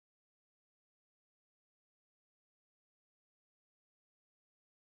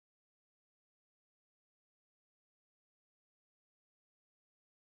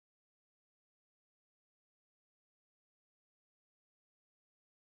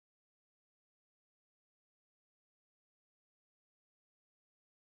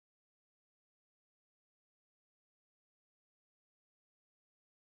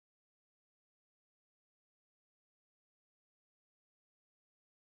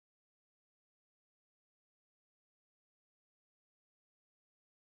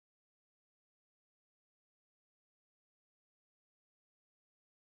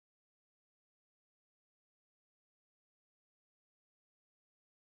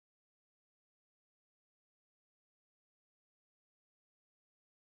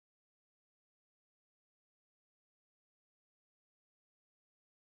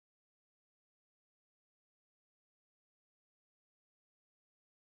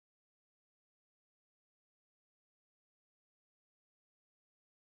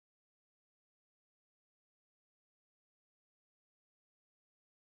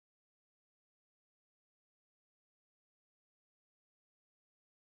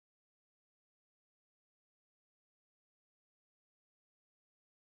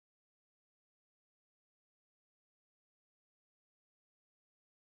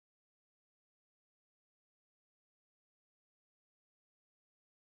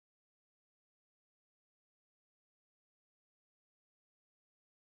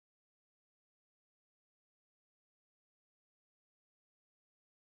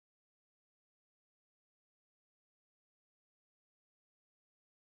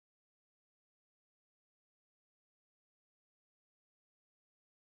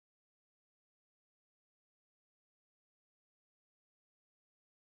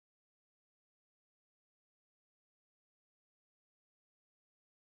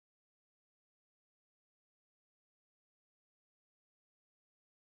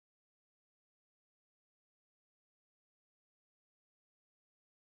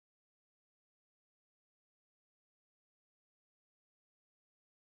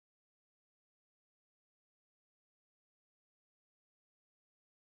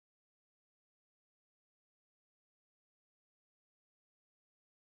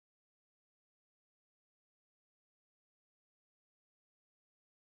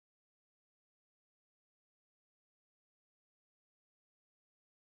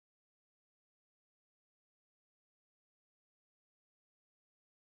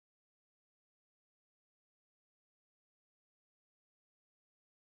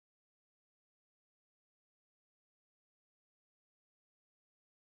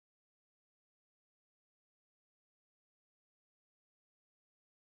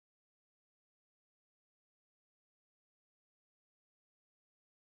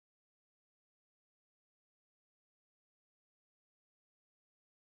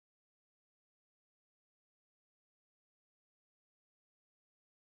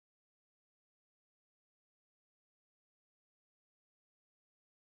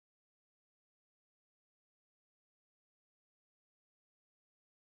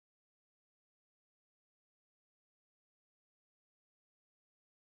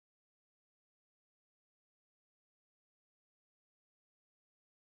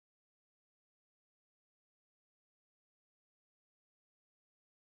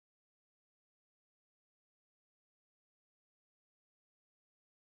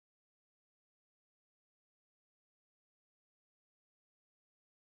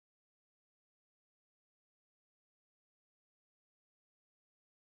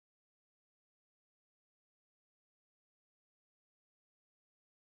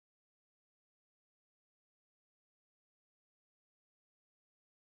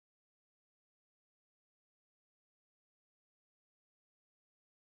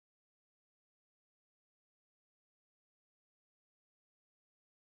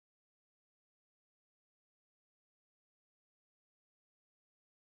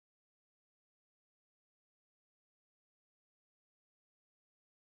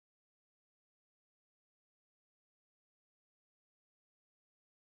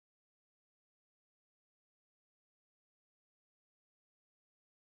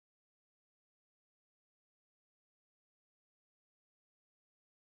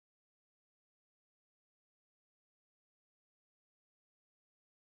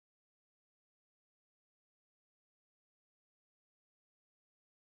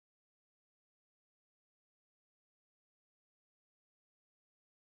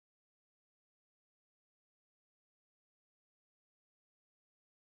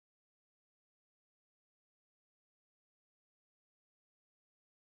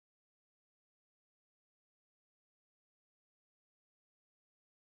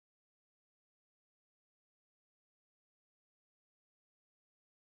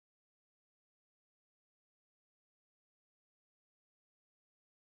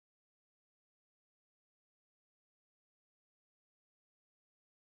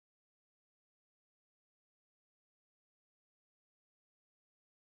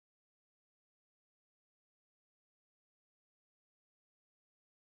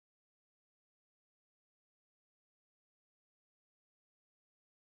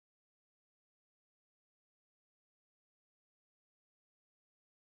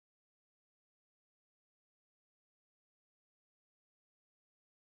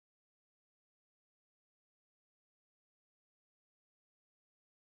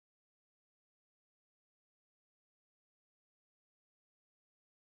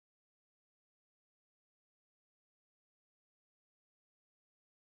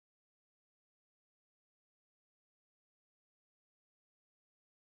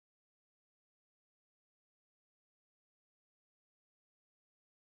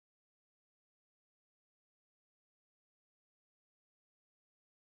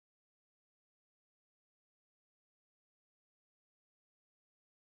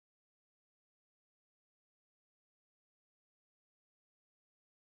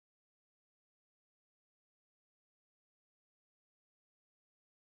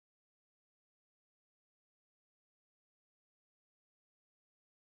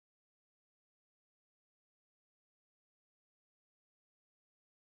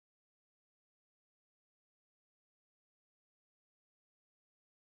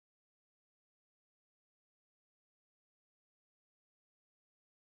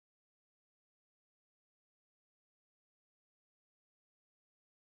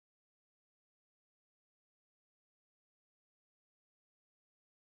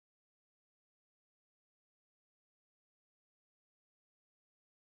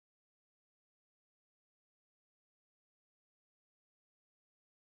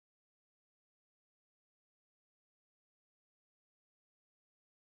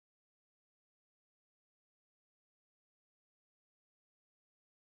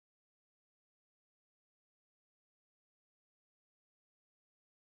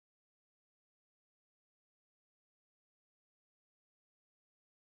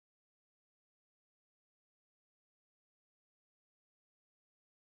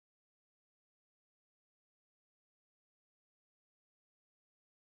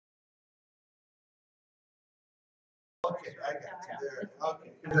Okay, I got you there.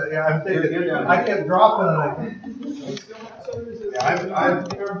 Okay. Yeah, I'm thinking, I kept dropping and I've got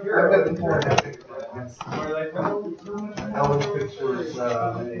the board. Ellen pictures,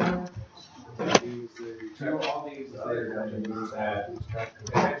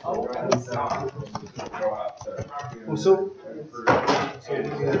 well, so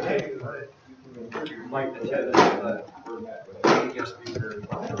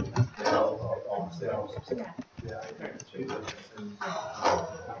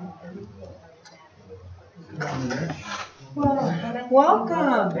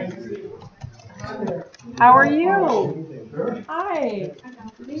Welcome. How are you? Hi.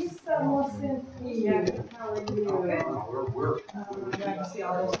 Lisa Mosinski. How are you? I'm glad to see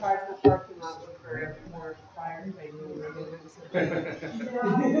all those cars in the parking lot for more fire. They knew we were doing this. We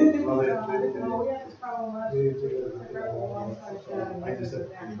had this problem last year. I just did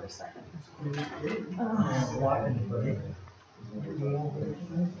that for a second.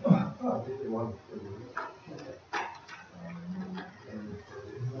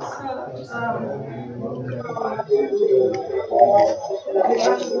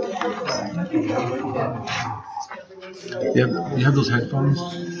 You have those headphones?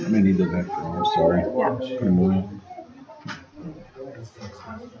 I may need those headphones. I'm sorry. Yeah. Put them away.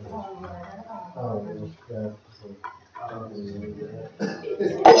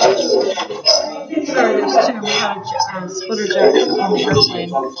 Sorry, there's two. We got a splitter jacks on the airplane,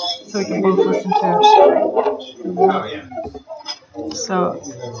 so we can both listen to it. So,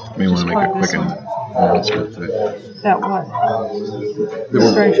 May want to make it quick and that what? They were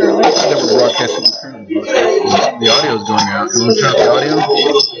Starting shortly? broadcasting. The audio is going out. You want to turn up the audio?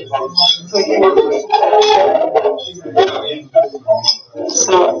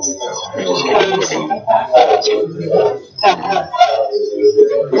 So,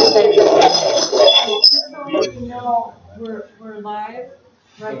 you know, we're live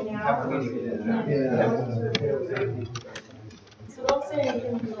right now. So don't say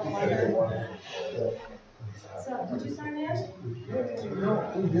anything you don't like. So, did you sign in?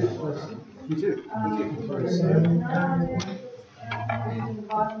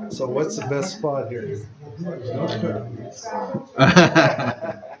 So what's the best spot here?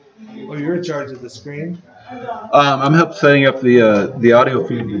 Oh, you're in charge of the screen? I'm help setting up the audio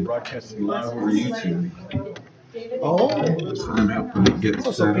feed to broadcast live over YouTube. Oh. So I'm helping it get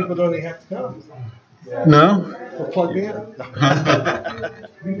So set people up. don't even have to come. No? We'll plug me in.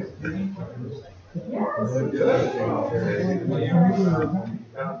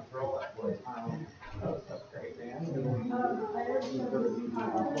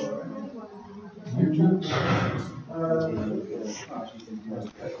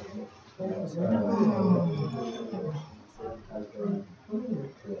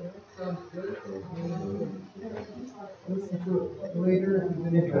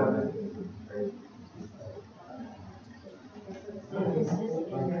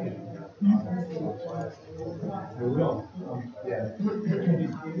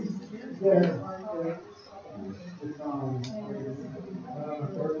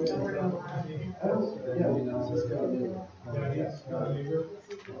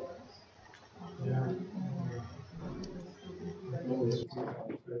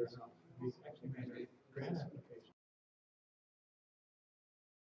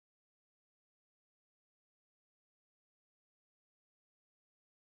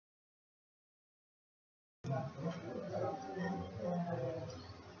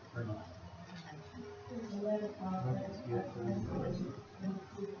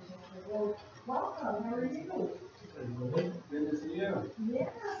 Welcome, how are you? Good to see you. Yes.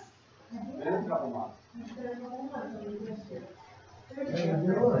 Been a couple months. It's been a couple months. How you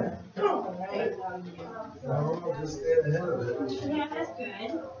doing? All right. Well, just staying ahead of it. Yeah, that's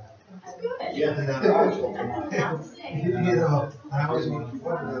good. That's good. Yeah, you know, I always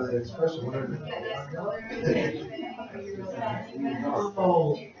wondered that expression.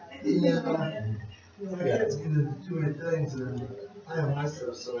 Oh, yeah. My kids get into too many things, and I have my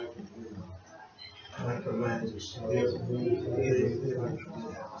stuff, so I can, I can manage. They like to do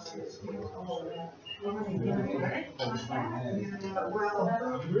that.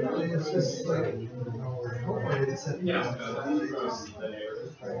 Well, really, it's just like, hopefully it's at the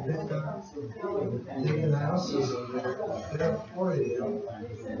taking houses, they have 40 of them.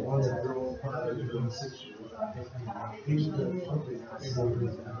 One's a girl, 5 and 6 years. He's the puppy house.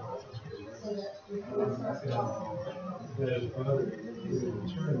 His brother is an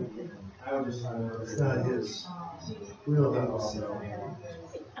attorney. It's not his real house. So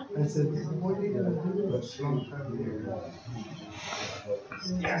I said, what are you going to do? It's a long time here.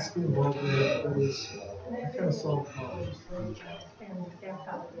 Just be involved in it, but it's kind of solve problems.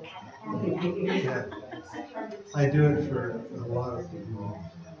 Yeah. I do it for a lot of people.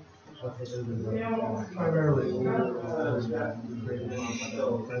 Primarily older I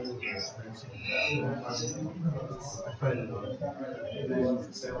find it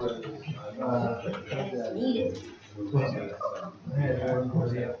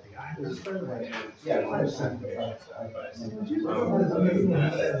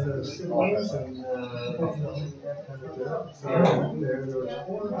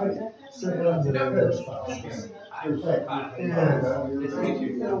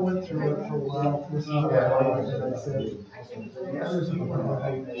I went through it for a while. This is what I said.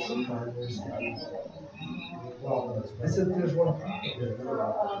 I said, there's one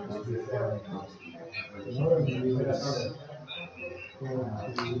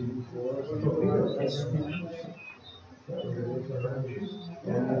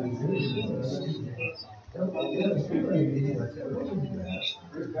I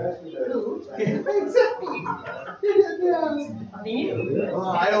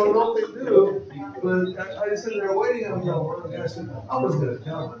don't know if they do, but I said they're waiting on me. I said, I was going to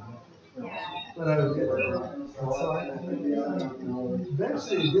tell them. But I was getting it. So I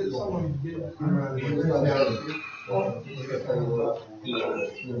eventually get someone to get around here. Well, this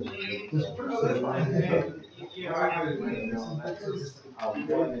person,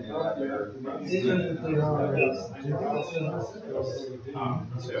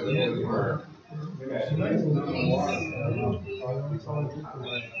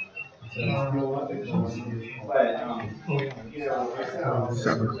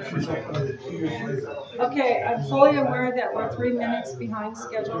 Okay, I'm fully aware that we're 3 minutes behind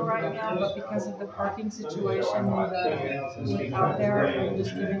schedule right now, but because of the parking situation out there, I'm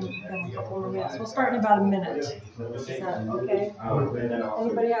just giving them a couple more minutes. We'll start in about a minute. Is that okay?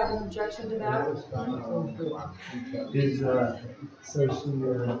 Anybody have an objection to that? Is so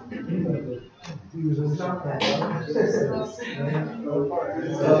he was in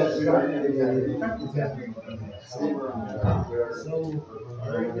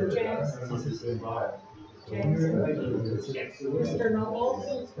Mr.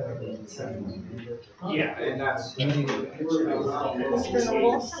 Nobles? Yeah, and that's. Mr.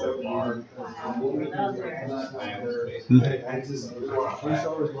 Nobles?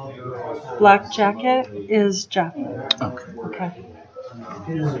 Black jacket is Jeff. Okay.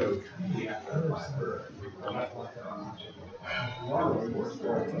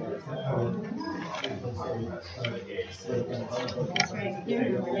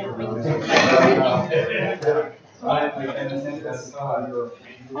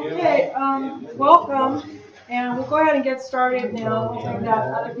 Okay, welcome, and we'll go ahead and get started now. We've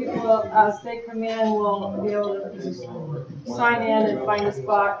got other people, as they come in, we'll be able to sign in and find a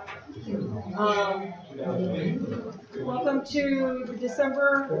spot. Welcome to the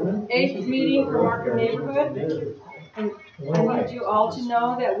December 8th meeting for Markham Neighborhood. And I want you all to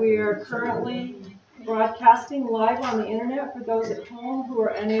know that we are currently broadcasting live on the internet for those at home who are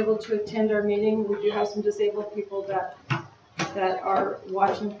unable to attend our meeting. We do have some disabled people that are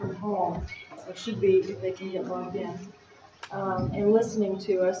watching from home, or should be if they can get logged in, and listening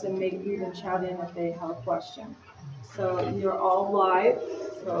to us, and maybe even chat in if they have a question. So you're all live,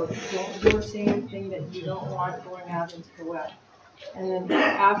 so don't do or say anything that you don't want going out into the web. And then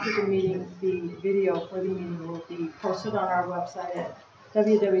after the meeting, the video for the meeting will be posted on our website at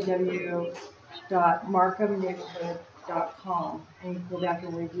www.markhamneighborhood.com, and you can go back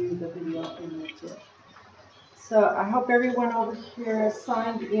and review the video if you need to. So I hope everyone over here is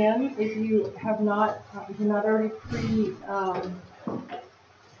signed in. If you have not, if you're not already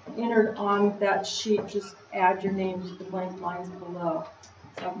entered on that sheet, just add your name to the blank lines below.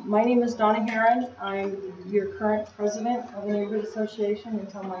 My name is Donna Heron. I'm your current president of the Neighborhood Association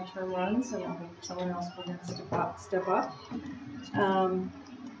until my term runs, and I hope someone else will step up.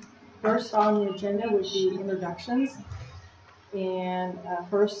 First on the agenda would be introductions. And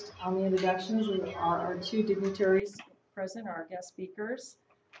first on the introductions are our two dignitaries present, our guest speakers,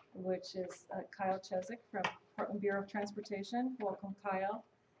 which is Kyle Cheswick from Portland Bureau of Transportation. Welcome, Kyle.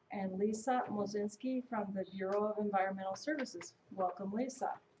 And Lisa Mozinski from the Bureau of Environmental Services. Welcome, Lisa.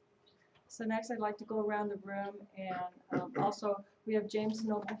 So next I'd like to go around the room, and also we have James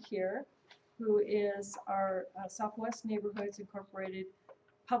Noble here, who is our Southwest Neighborhoods Incorporated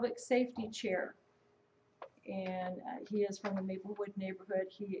Public Safety Chair. And he is from the Maplewood neighborhood.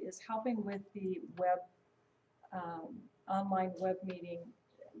 He is helping with the web, online web meeting,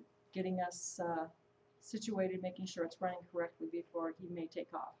 getting us situated, making sure it's running correctly before he may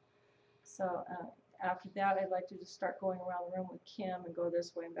take off. So after that, I'd like to just start going around the room with Kim and go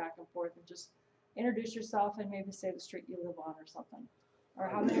this way and back and forth and just introduce yourself and maybe say the street you live on or something. Or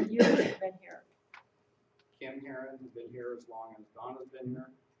how many years you've been here? Kim Heron, been here as long as Donna's been here,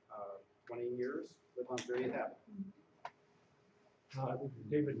 20 years, live on 30th Avenue.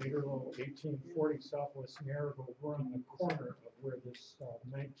 David Niederloh, 1840 Southwest Marigold. We're on the corner of where this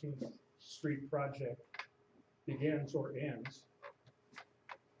 19th Street project begins or ends.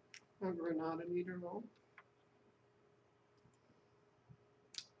 I'm Renata Niederloh.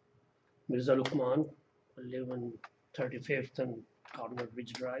 Mirza Lukman, I live on 35th and Corner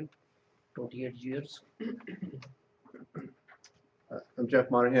Ridge Drive, 28 years. I'm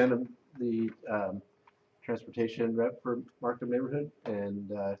Jeff Monahan. I'm the transportation rep for Markham neighborhood,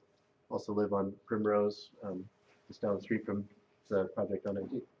 and also live on Primrose, just down the street from the project on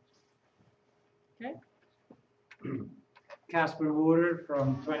 19th. Okay. Casper Wooder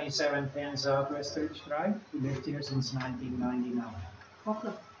from 2710 Southwest Ridge Drive. We lived here since 1999.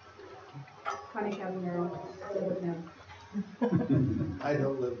 Welcome. Connie Cavanero, live with him. I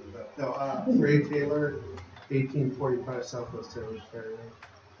don't live with that. No, Ray Taylor, 1845 Southwest Ridge Drive.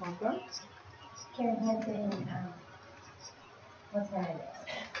 Welcome. Karen Hansen, what's her name?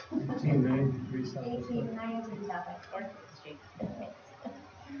 1893 Southwest. 1893 Southwest Fourth Street.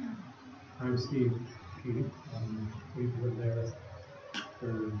 I'm Steve Keating. We've lived there for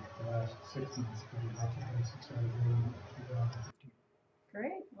the last 6 months.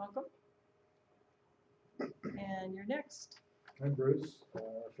 Great, welcome. And you're next. I'm Bruce.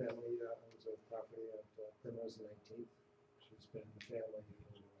 Our family owns a property at Primrose 19th. She's been in the family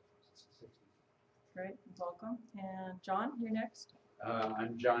since the 60s. Great, welcome. And John, you're next.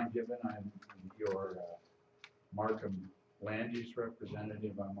 I'm John Gibbon. I'm your Markham Land Use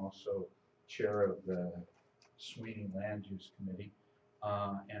Representative. I'm also chair of the Sweeney Land Use Committee.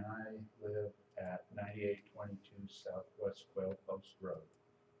 And I live at 9822 Southwest Quail Post Road,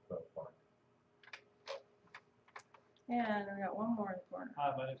 Quail Park. And we got one more in the corner.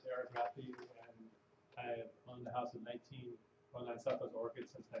 Hi, my name is Eric Matthew, and I have owned the house at 1919 Southwest Orchid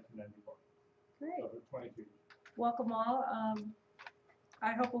since 1994. Great. So for 23 years. Welcome all.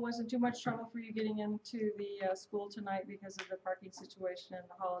 I hope it wasn't too much trouble for you getting into the school tonight because of the parking situation and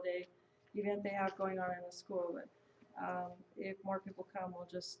the holiday event they have going on in the school. But if more people come, we'll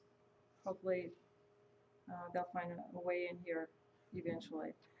just hopefully they'll find a way in here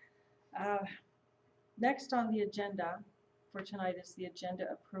eventually. Next on the agenda for tonight is the agenda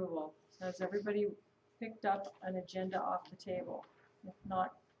approval. So has everybody picked up an agenda off the table? If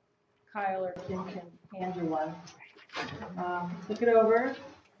not, Kyle or Kim can hand you one. Look it over,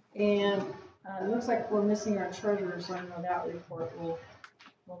 and it looks like we're missing our treasurer, so I know that report will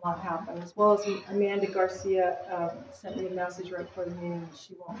not happen. As well as Amanda Garcia sent me a message right before the meeting.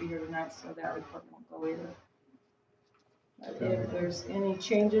 She won't be here tonight, so that report won't go either. But if there's any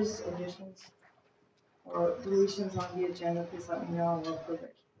changes, additions, or deletions on the agenda, please let me know and we'll approve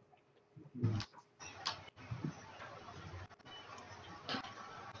it.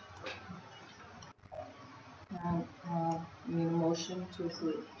 And need a motion to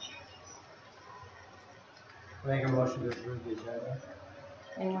approve. Make a motion to approve the agenda.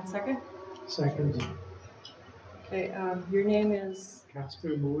 Anyone second? Second. Okay, your name is?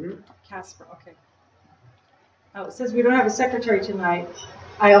 Casper Wooder. Casper, okay. Oh, it says we don't have a secretary tonight.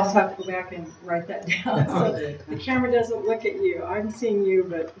 I also have to go back and write that down. So the camera doesn't look at you. I'm seeing you,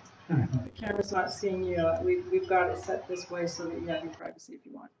 but the camera's not seeing you. We've got it set this way so that you have your privacy if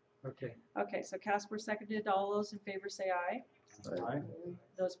you want. Okay. Okay, so Casper seconded. All those in favor say aye. Aye.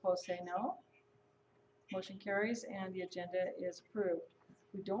 Those opposed say no. Motion carries and the agenda is approved.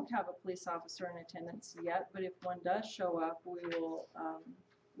 We don't have a police officer in attendance yet, but if one does show up, we will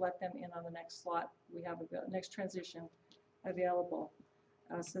let them in on the next slot. We have a next transition available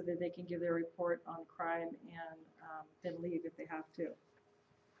so that they can give their report on crime and then leave if they have to.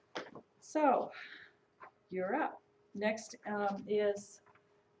 So you're up. Next is,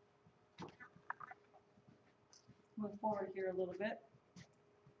 move forward here a little bit.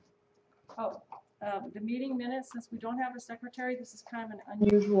 Oh, the meeting minutes, since we don't have a secretary, this is kind of an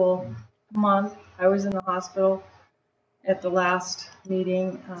unusual month. I was in the hospital at the last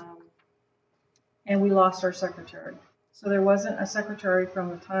meeting, and we lost our secretary. So there wasn't a secretary from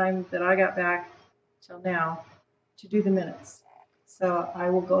the time that I got back till now to do the minutes. So I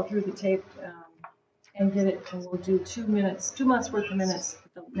will go through the tape and get it, and we'll do 2 months worth of minutes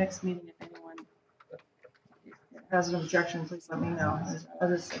at the next meeting. If anyone has an objection, please let me know.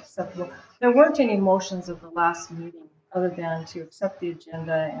 Others acceptable. There weren't any motions of the last meeting other than to accept the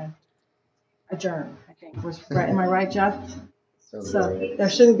agenda and adjourn, I think. Was right? Am I right, Jeff? So there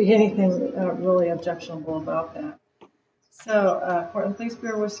shouldn't be anything really objectionable about that. So Portland Police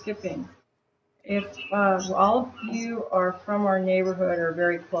Bureau was skipping. If all of you are from our neighborhood or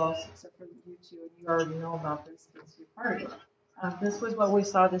very close, except for you two, and you already know about this because you're part of it. This was what we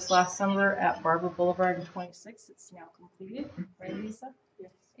saw this last summer at Barber Boulevard in 26. It's now completed, right, Lisa?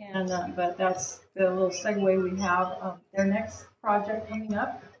 Yes. And but that's the little segue we have. Their next project coming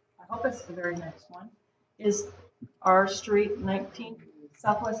up, I hope it's the very next one, is our street 19th,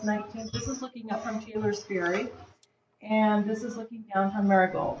 Southwest 19th. This is looking up from Taylor's Ferry, and this is looking down from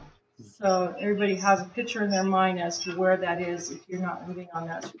Marigold. So everybody has a picture in their mind as to where that is if you're not living on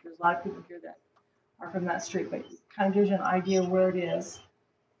that street. There's a lot of people here that are from that street, but it kind of gives you an idea where it is.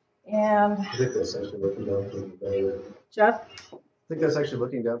 And I think that's actually looking down from Lobelia. Jeff? I think that's actually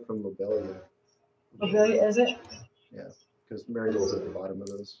looking down from Lobelia. Lobelia, is it? Yeah, because Marigold's at the bottom of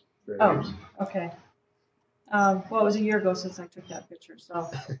those barriers. Oh, okay. Well, it was a year ago since I took that picture.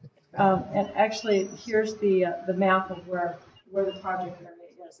 So, and actually, here's the map of where the project area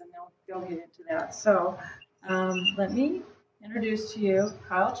is, and they'll get into that. So, let me introduce to you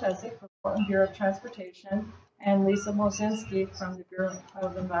Kyle Cheswick from Portland Bureau of Transportation and Lisa Mosinski from the Bureau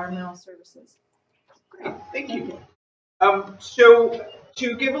of Environmental Services. Great, thank you. So,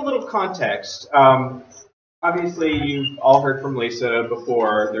 to give a little context, obviously you've all heard from Lisa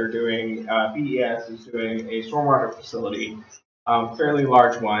before. They're doing, BES is doing a stormwater facility, fairly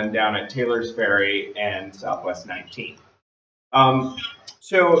large one down at Taylor's Ferry and Southwest 19th.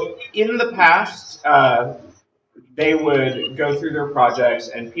 So in the past, they would go through their projects,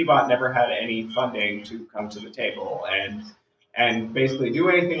 and PBOT never had any funding to come to the table and basically do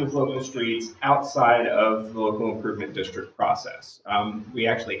anything with local streets outside of the local improvement district process. We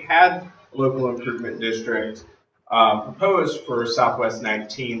actually had a local improvement district proposed for Southwest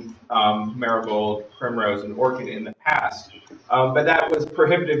 19th, Marigold, Primrose, and Orchid in the past, but that was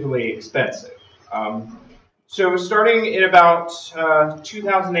prohibitively expensive. So starting in about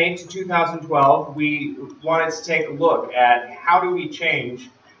 2008 to 2012, we wanted to take a look at how do we change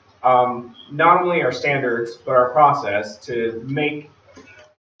not only our standards, but our process to make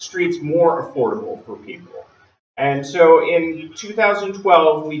streets more affordable for people. And so in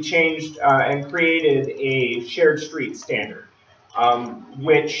 2012, we changed and created a shared street standard,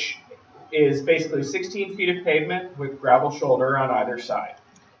 which is basically 16 feet of pavement with gravel shoulder on either side.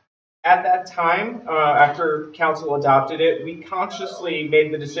 At that time, after council adopted it, we consciously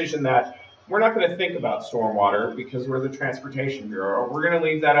made the decision that we're not going to think about stormwater because we're the Transportation Bureau. We're going to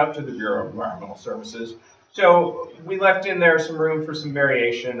leave that up to the Bureau of Environmental Services. So we left in there some room for some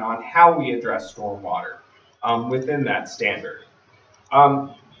variation on how we address stormwater within that standard.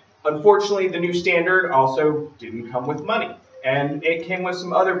 Unfortunately, the new standard also didn't come with money, and it came with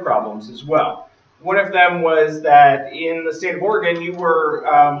some other problems as well. One of them was that in the state of Oregon, you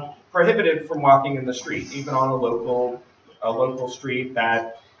were prohibited from walking in the street, even on a local street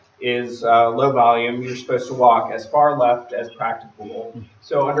that is low volume. You're supposed to walk as far left as practicable.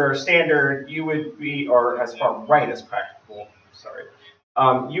 So under a standard, you would be, or as far right as practicable, sorry,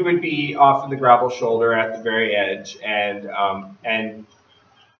 you would be off of the gravel shoulder at the very edge, and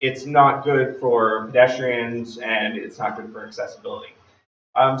it's not good for pedestrians and it's not good for accessibility.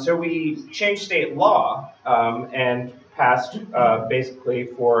 So we changed state law and passed basically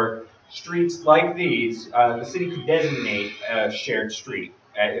for streets like these, the city could designate a shared street.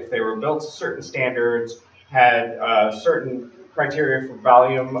 If they were built to certain standards, had certain criteria for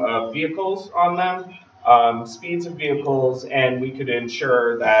volume of vehicles on them, speeds of vehicles, and we could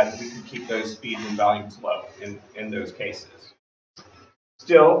ensure that we could keep those speeds and volumes low in those cases.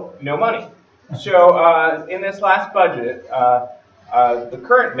 Still, no money. So in this last budget, the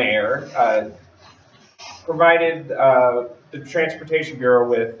current mayor provided the Transportation Bureau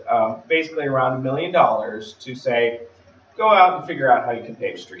with basically around $1 million to say, go out and figure out how you can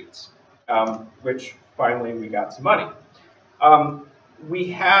pave streets, which finally we got some money.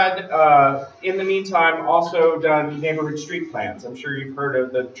 We had, in the meantime, also done neighborhood street plans. I'm sure you've heard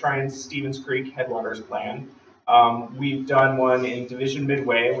of the Tryon-Stevens Creek Headwaters Plan. We've done one in Division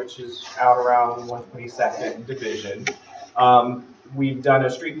Midway, which is out around 122nd Division. We've done a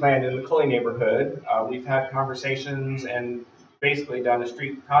street plan in the Cully neighborhood. We've had conversations and basically done a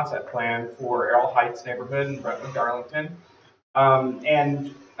street concept plan for Errol Heights neighborhood in Brentwood, Darlington.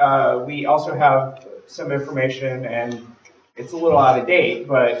 We also have some information, and it's a little out of date,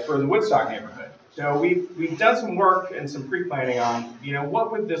 but for the Woodstock neighborhood. So we've done some work and some pre-planning on, you know,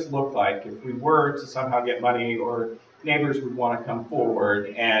 what would this look like if we were to somehow get money, or neighbors would want to come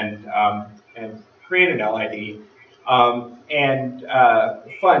forward and create an LID and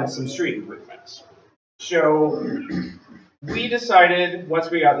fund some street improvements. So we decided, once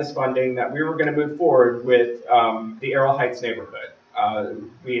we got this funding, that we were going to move forward with the Errol Heights neighborhood.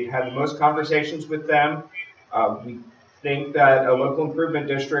 We had the most conversations with them. We think that a local improvement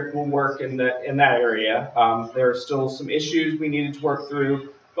district will work in that area. There are still some issues we needed to work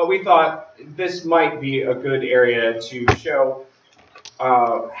through, but we thought this might be a good area to show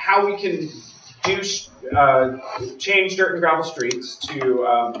how we can do change dirt and gravel streets to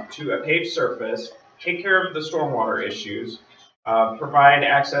a paved surface, take care of the stormwater issues, provide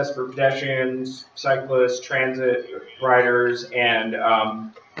access for pedestrians, cyclists, transit riders, and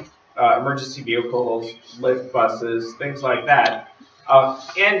emergency vehicles, lift buses, things like that,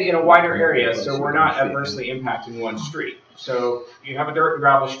 and in a wider area, so we're not adversely impacting one street. So you have a dirt and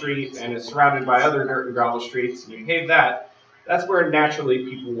gravel street, and it's surrounded by other dirt and gravel streets, and you pave that. That's where naturally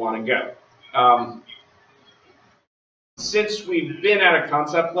people want to go. Since we've been at a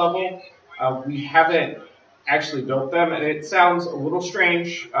concept level, we haven't actually built them, and it sounds a little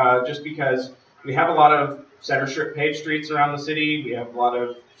strange just because we have a lot of center strip paved streets around the city. We have a lot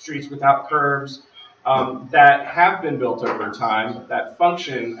of streets without curbs that have been built over time that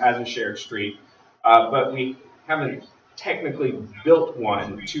function as a shared street, but we haven't technically built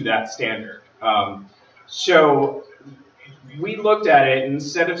one to that standard. So we looked at it, and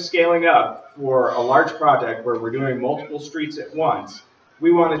instead of scaling up for a large project where we're doing multiple streets at once,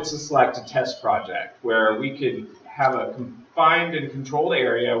 we wanted to select a test project where we could have a confined and controlled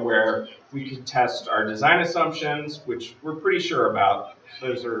area where we could test our design assumptions, which we're pretty sure about.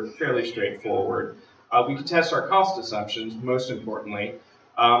 Those are fairly straightforward. We could test our cost assumptions, most importantly,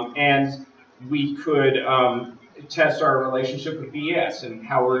 and we could test our relationship with BES and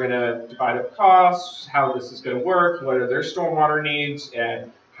how we're going to divide up costs, how this is going to work, what are their stormwater needs,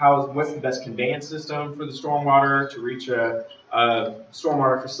 and what's the best conveyance system for the stormwater to reach a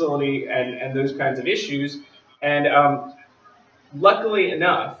stormwater facility, and those kinds of issues. And luckily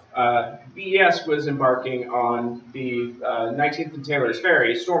enough, BES was embarking on the 19th and Taylor's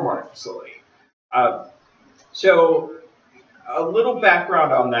Ferry stormwater facility. So a little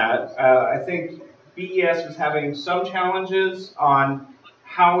background on that. I think BES was having some challenges on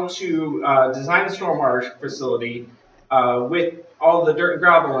how to design the stormwater facility with all the dirt and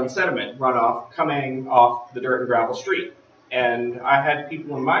gravel and sediment runoff coming off the dirt and gravel street. And I had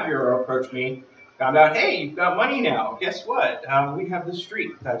people in my bureau approach me, found out, hey, you've got money now. Guess what? We have this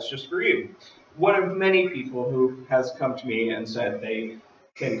street that's just for you. One of many people who has come to me and said they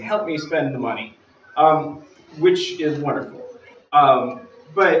can help me spend the money, which is wonderful.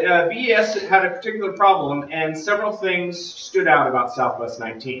 But BES had a particular problem, and several things stood out about Southwest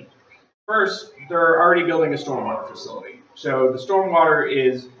 19. First, they're already building a stormwater facility. So the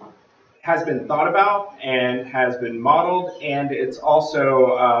stormwater has been thought about and has been modeled, and it's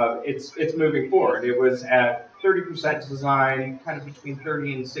also it's moving forward. It was at 30% design, kind of between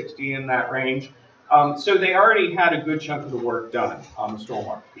 30 and 60 in that range. So they already had a good chunk of the work done on the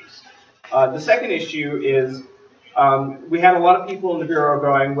stormwater piece. The second issue is we had a lot of people in the bureau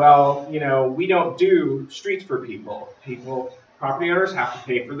going, well, you know, we don't do streets for people. Property owners have to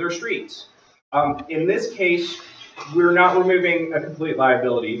pay for their streets. In this case, we're not removing a complete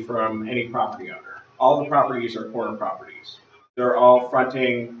liability from any property owner. All the properties are corner properties. They're all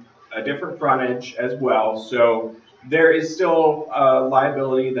fronting a different frontage as well, so there is still a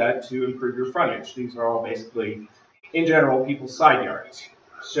liability to improve your frontage. These are all basically, in general, people's side yards.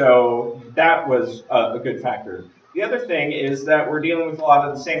 So that was a good factor. The other thing is that we're dealing with a lot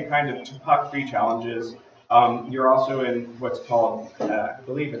of the same kind of topography challenges. You're also in what's called, I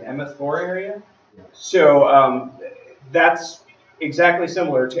believe, an MS4 area. So that's exactly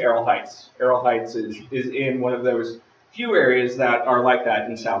similar to Errol Heights. Errol Heights is in one of those few areas that are like that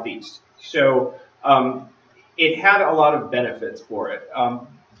in Southeast. So it had a lot of benefits for it.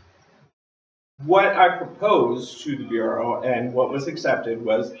 What I proposed to the Bureau and what was accepted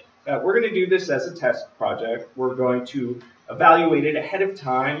was that we're going to do this as a test project. We're going to evaluate it ahead of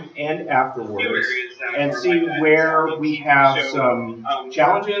time and afterwards and see where we have some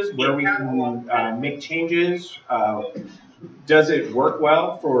challenges, where we can make changes. Does it work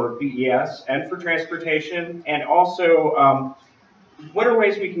well for BES and for transportation? And also, what are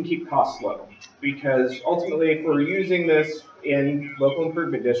ways we can keep costs low? Because ultimately, if we're using this in local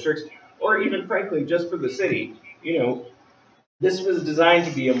improvement districts, or even frankly, just for the city, you know, this was designed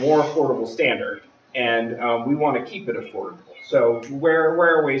to be a more affordable standard, and we want to keep it affordable. So where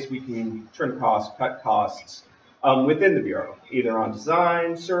are ways we can trim costs, cut costs within the Bureau, either on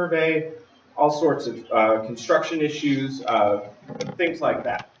design, survey, all sorts of construction issues, things like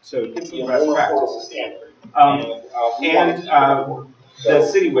that. So get some best practices. And the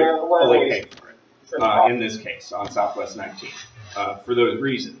city would fully pay for it. in this case on Southwest 19th for those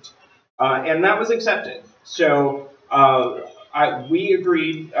reasons. And that was accepted. So we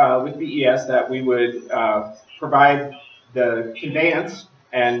agreed with BES that we would provide the conveyance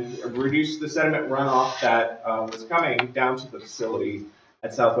and reduce the sediment runoff that was coming down to the facility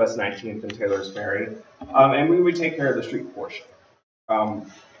at Southwest 19th and Taylor's Ferry, and we would take care of the street portion.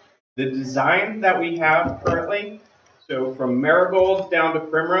 The design that we have currently, so from Marigold down to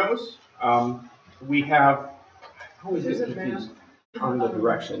Primrose, we have, I always get confused on the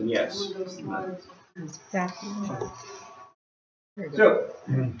direction, yes. So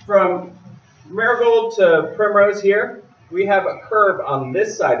from Marigold to Primrose here, we have a curb on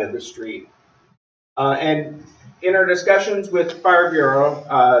this side of the street. And in our discussions with Fire Bureau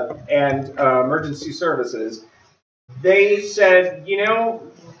and Emergency Services, they said, you know,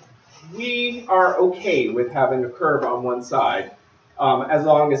 we are okay with having a curb on one side as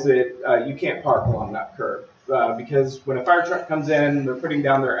long as you can't park along that curb. Because when a fire truck comes in, they're putting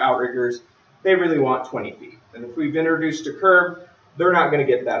down their outriggers, they really want 20 feet. And if we've introduced a curb, they're not going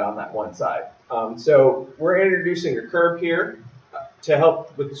to get that on that one side. So we're introducing a curb here to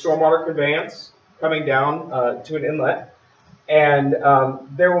help with the stormwater conveyance coming down to an inlet. And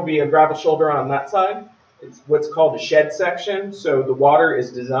there will be a gravel shoulder on that side. It's what's called a shed section. So the water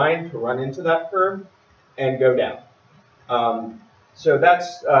is designed to run into that curb and go down. So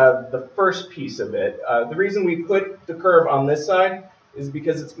that's the first piece of it. The reason we put the curb on this side is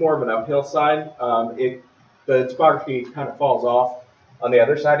because it's more of an uphill side. The topography kind of falls off on the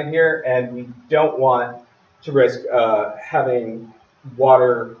other side of here, and we don't want to risk having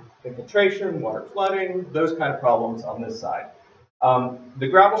water infiltration, water flooding, those kind of problems on this side. The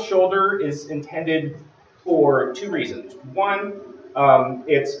gravel shoulder is intended for two reasons. One,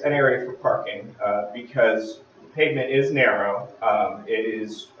 it's an area for parking because the pavement is narrow. It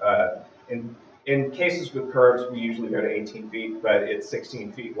is, in cases with curbs, we usually go to 18 feet, but it's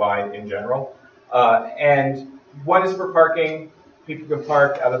 16 feet wide in general. And one is for parking. People can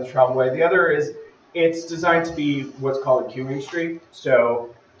park out of the travelway. The other is it's designed to be what's called a queuing street.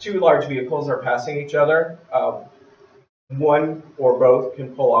 So two large vehicles are passing each other. One or both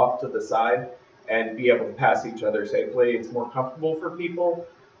can pull off to the side and be able to pass each other safely. It's more comfortable for people.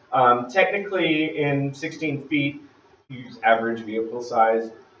 Technically, in 16 feet, use average vehicle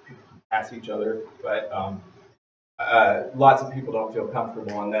size, people can pass each other, but lots of people don't feel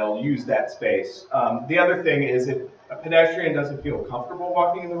comfortable and they'll use that space. The other thing is if a pedestrian doesn't feel comfortable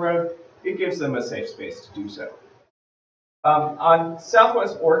walking in the road, it gives them a safe space to do so. On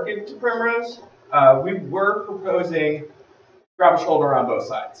Southwest Orchid to Primrose, we were proposing gravel shoulder on both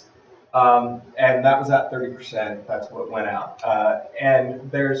sides. And that was at 30%, that's what went out.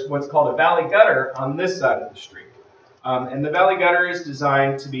 And there's what's called a valley gutter on this side of the street. And the valley gutter is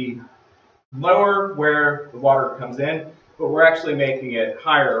designed to be lower where the water comes in, but we're actually making it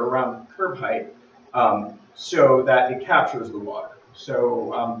higher around curb height so that it captures the water.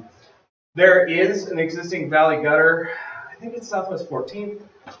 So there is an existing valley gutter, I think it's Southwest 14th.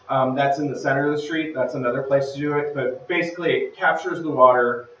 That's in the center of the street. That's another place to do it. But basically, it captures the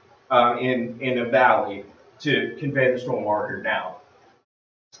water in a valley to convey the stormwater down.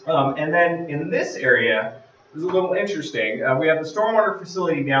 And then in this area, it's a little interesting. We have the stormwater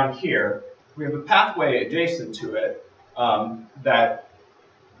facility down here. We have a pathway adjacent to it that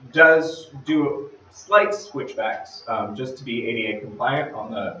does do slight switchbacks just to be ADA compliant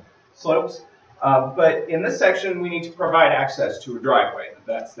on the slopes. But in this section, we need to provide access to a driveway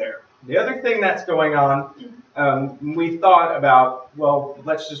that's there. The other thing that's going on, we thought about, well,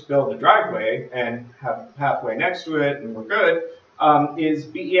 let's just build a driveway and have a pathway next to it and we're good, is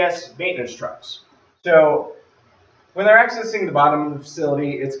BES maintenance trucks. So when they're accessing the bottom of the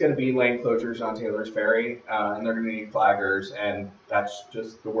facility, it's going to be lane closures on Taylor's Ferry, and they're going to need flaggers, and that's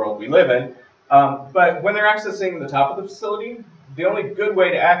just the world we live in. But when they're accessing the top of the facility, the only good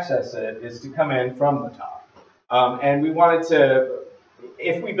way to access it is to come in from the top. And we wanted to,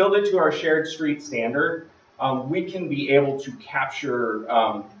 if we build it to our shared street standard, we can be able to capture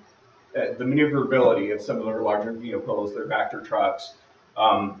the maneuverability of some of their larger vehicles, their Vector trucks,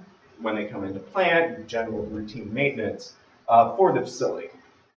 when they come into plant, general routine maintenance for the facility.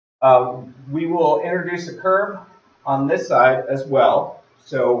 We will introduce a curb on this side as well.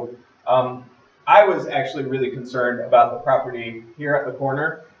 So I was actually really concerned about the property here at the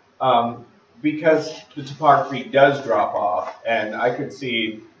corner because the topography does drop off, and I could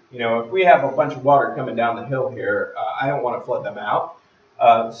see, you know, if we have a bunch of water coming down the hill here, I don't want to flood them out.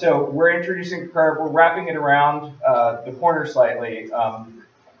 So we're introducing a curb, we're wrapping it around the corner slightly,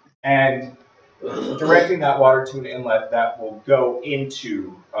 and directing that water to an inlet that will go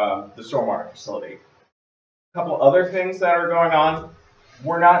into the stormwater facility. A couple other things that are going on.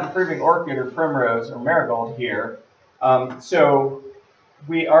 We're not improving orchid or primrose or marigold here. So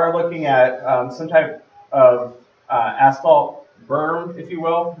we are looking at some type of asphalt berm, if you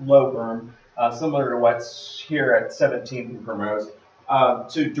will, low berm, similar to what's here at 17th and Primrose,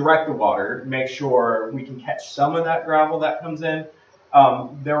 to direct the water, make sure we can catch some of that gravel that comes in.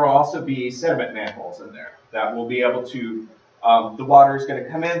 There will also be sediment manholes in there that will be able to, the water is going to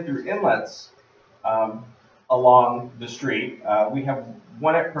come in through inlets along the street. We have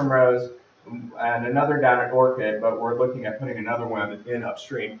one at Primrose and another down at Orchid, but we're looking at putting another one in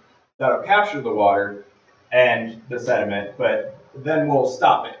upstream that'll capture the water and the sediment, but then we'll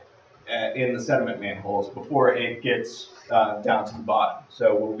stop it in the sediment manholes before it gets down to the bottom.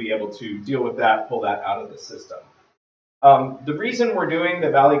 So we'll be able to deal with that, pull that out of the system. The reason we're doing the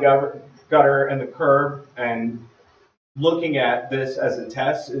valley gutter and the curb and looking at this as a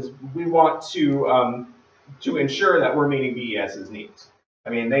test is we want to ensure that we're meeting DES's needs. I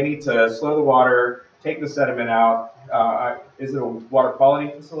mean, they need to slow the water, take the sediment out. Is it a water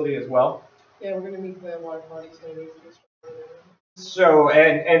quality facility as well? Yeah, we're going to meet the water quality standards. So,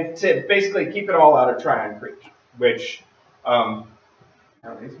 and to basically keep it all out of Tryon Creek, which is a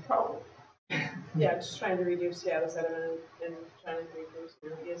problem. Yeah, just trying to reduce the sediment and trying to reduce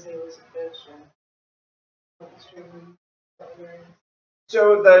ESA illicit fish and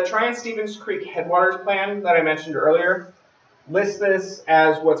So the Tryon-Stevens Creek Headwaters Plan that I mentioned earlier lists this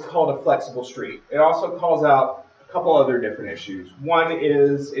as what's called a flexible street. It also calls out a couple other different issues. One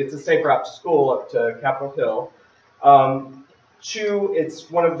is it's a safe route to school up to Capitol Hill. Two, it's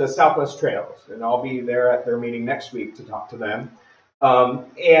one of the Southwest Trails, and I'll be there at their meeting next week to talk to them.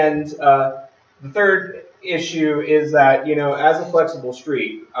 The third issue is that, you know, as a flexible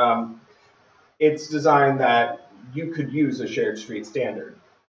street, it's designed that you could use a shared street standard.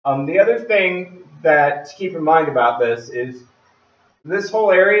 The other thing that to keep in mind about this is this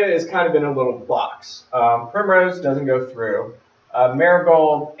whole area is kind of in a little box. Primrose doesn't go through.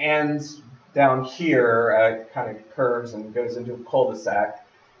 Marigold ends down here, kind of curves and goes into a cul-de-sac.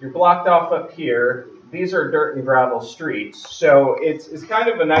 You're blocked off up here. These are dirt and gravel streets, so it's kind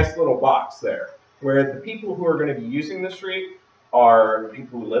of a nice little box there, where the people who are going to be using the street are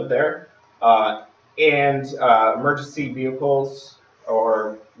people who live there, and emergency vehicles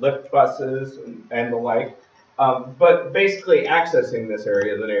or lift buses and the like, but basically accessing this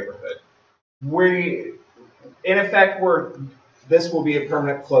area of the neighborhood. In effect, this will be a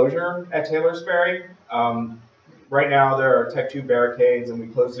permanent closure at Taylor's Ferry. Right now there are Type 2 barricades and we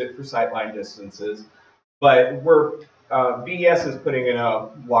closed it for sightline distances, but BES is putting in a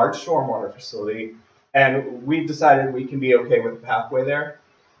large stormwater facility and we've decided we can be okay with the pathway there.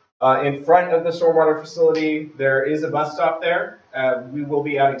 In front of the stormwater facility, there is a bus stop there. We will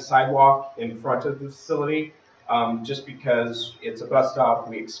be adding sidewalk in front of the facility just because it's a bus stop.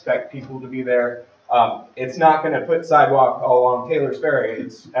 We expect people to be there. It's not going to put sidewalk all along Taylor's Ferry.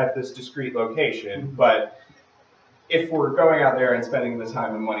 It's at this discrete location. But if we're going out there and spending the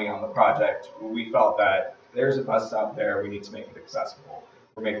time and money on the project, we felt that there's a bus stop there. We need to make it accessible.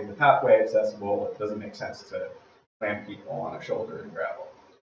 We're making the pathway accessible. It doesn't make sense to land people on a shoulder in gravel.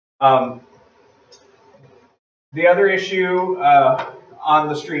 The other issue on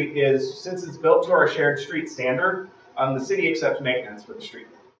the street is, since it's built to our shared street standard, the city accepts maintenance for the street.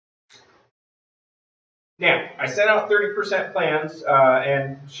 Now, I sent out 30% plans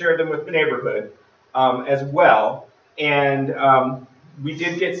and shared them with the neighborhood as well, and we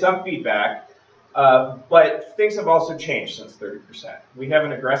did get some feedback, but things have also changed since 30%. We have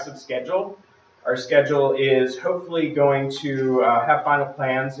an aggressive schedule. Our schedule is hopefully going to have final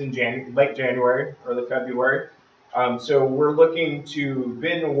plans in late January, early February. So we're looking to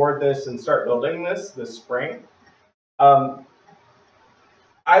bid and award this and start building this spring. I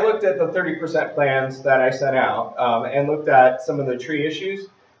looked at the 30% plans that I sent out and looked at some of the tree issues.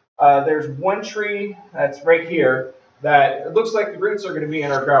 There's one tree that's right here that it looks like the roots are going to be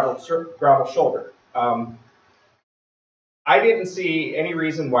in our gravel shoulder. I didn't see any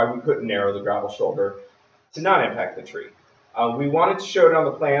reason why we couldn't narrow the gravel shoulder to not impact the tree. We wanted to show it on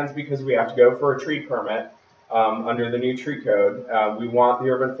the plans because we have to go for a tree permit under the new tree code. We want the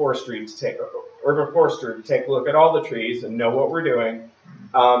urban forester to take a look at all the trees and know what we're doing.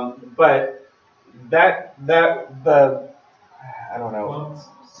 But I don't know,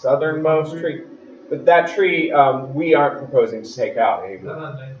 southernmost tree, but that tree we aren't proposing to take out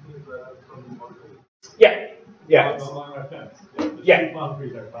anymore. Yeah. Yeah. Along my fence. The Yeah. palm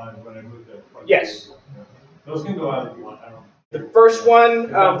trees are fine when I moved it. Yes. Those can go out if you want. I don't. The first one,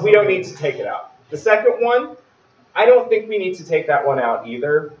 we don't need to take it out. The second one, I don't think we need to take that one out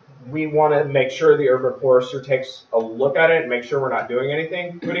either. We want to make sure the urban forester takes a look at it and make sure we're not doing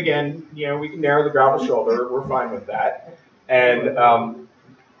anything. But again, you know, we can narrow the gravel shoulder. We're fine with that, and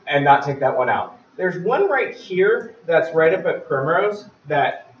not take that one out. There's one right here that's right up at Primrose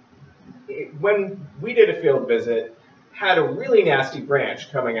that, when we did a field visit, had a really nasty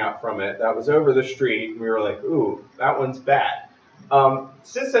branch coming out from it that was over the street. We were like, ooh, that one's bad.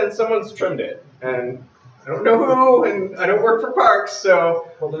 Since then, someone's trimmed it, and I don't know who, and I don't work for parks,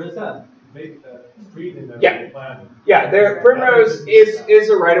 so. Well, there is that big street in there. Yeah, yeah. There, Primrose is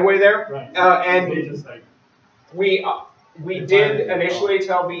a right of way there, Right. And we did initially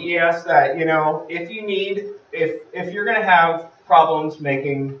tell BES that, you know, if you're going to have problems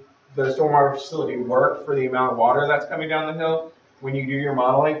making the stormwater facility work for the amount of water that's coming down the hill when you do your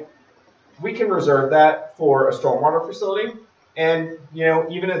modeling, we can reserve that for a stormwater facility. And, you know,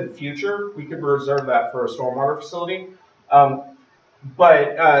 even in the future, we could reserve that for a stormwater facility.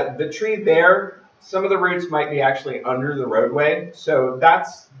 But the tree there, some of the roots might be actually under the roadway. So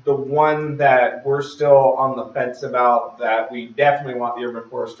that's the one that we're still on the fence about, that we definitely want the urban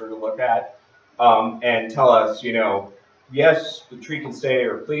forester to look at and tell us, you know, yes, the tree can stay,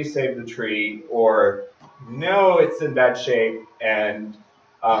 or please save the tree, or no, it's in bad shape, and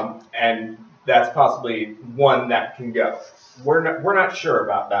that's possibly one that can go. We're not sure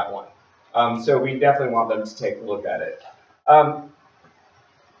about that one, so we definitely want them to take a look at it. On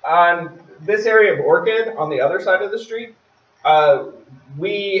this area of Orchid, on the other side of the street,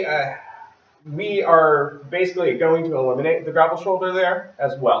 we are basically going to eliminate the gravel shoulder there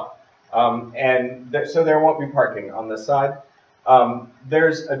as well. So there won't be parking on this side.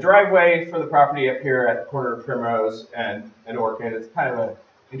 There's a driveway for the property up here at the corner of Primrose and Orchid. It's kind of an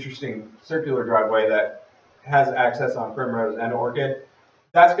interesting circular driveway that has access on Primrose and Orchid.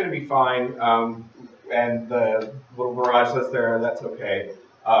 That's going to be fine, and the little garage that's there, that's okay.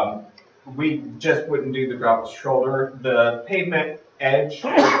 We just wouldn't do the gravel shoulder. The pavement edge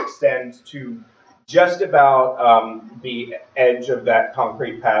would extend to just about the edge of that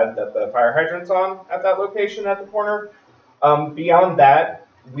concrete pad that the fire hydrant's on at that location at the corner. Beyond that,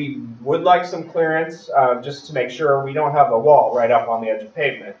 we would like some clearance just to make sure we don't have a wall right up on the edge of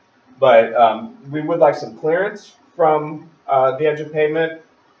pavement. But we would like some clearance from the edge of pavement,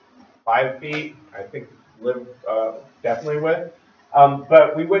 5 feet, I think live definitely with.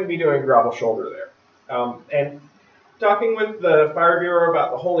 But we wouldn't be doing gravel shoulder there. And talking with the Fire Bureau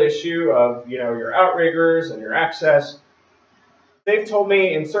about the whole issue of, you know, your outriggers and your access, they've told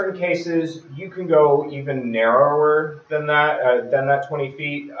me in certain cases you can go even narrower than that 20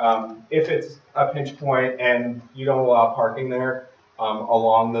 feet if it's a pinch point and you don't allow parking there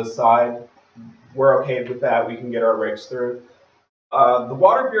along the side. We're okay with that. We can get our rigs through. The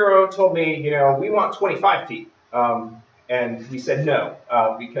Water Bureau told me, you know, we want 25 feet. And we said no,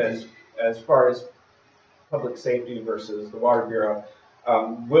 because as far as public safety versus the Water Bureau,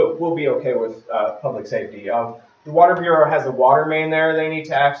 we'll be okay with public safety. The Water Bureau has a water main there they need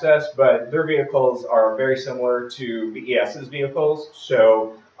to access, but their vehicles are very similar to BES's vehicles.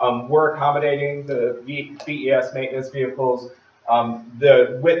 So we're accommodating the BES maintenance vehicles.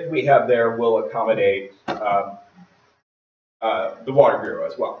 The width we have there will accommodate the Water Bureau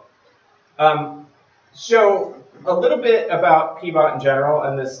as well. So a little bit about PBOT in general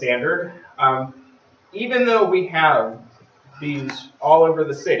and this standard. Even though we have these all over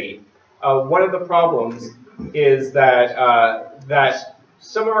the city, one of the problems is that that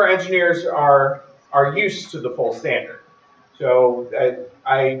some of our engineers are used to the full standard. So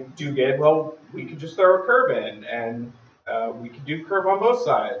I do get, well, we could just throw a curb in, and we can do curb on both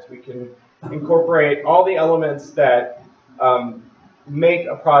sides. We can incorporate all the elements that make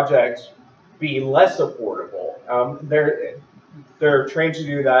a project be less affordable. They're trained to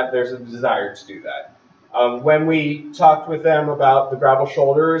do that. There's a desire to do that. When we talked with them about the gravel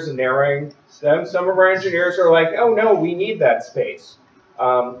shoulders and narrowing them, some of our engineers are like, oh no, we need that space.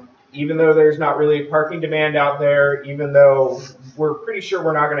 Even though there's not really a parking demand out there, even though we're pretty sure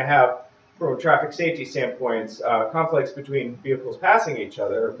we're not going to have, from a traffic safety standpoint, conflicts between vehicles passing each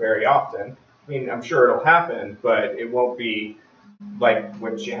other very often. I mean, I'm sure it'll happen, but it won't be like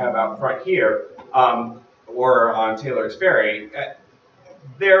what you have out front here or on Taylor's Ferry.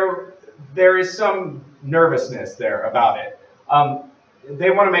 There is some nervousness there about it.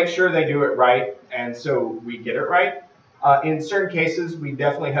 They want to make sure they do it right, and so we get it right. In certain cases, we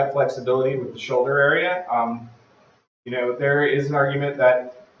definitely have flexibility with the shoulder area. You know, there is an argument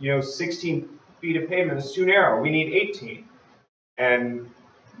that, you know, 16 feet of pavement is too narrow. We need 18. And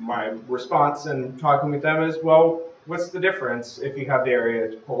my response in talking with them is, well, what's the difference if you have the area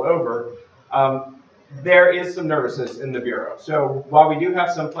to pull over? there is some nervousness in the Bureau. So while we do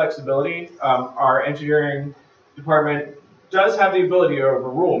have some flexibility, our engineering department does have the ability to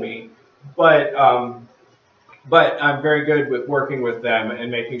overrule me, but I'm very good with working with them and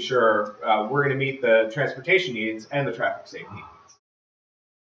making sure we're going to meet the transportation needs and the traffic safety needs.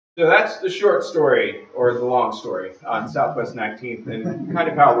 So that's the short story, or the long story, on Southwest 19th and kind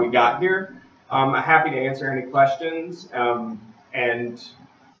of how we got here. I'm happy to answer any questions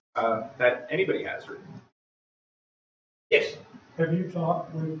that anybody has. Yes? Have you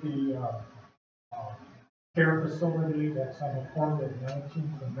talked with the care facility that's on the corner of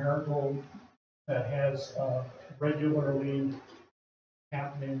 19th and Marigold that has regularly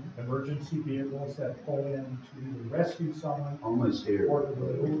happening emergency vehicles that pull in to either rescue someone Almost here. or to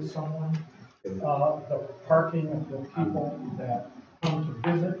remove someone? The parking of the people that come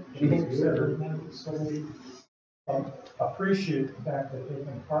to visit the facility appreciate the fact that they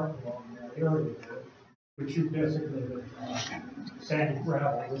can park along that area, which you designated sandy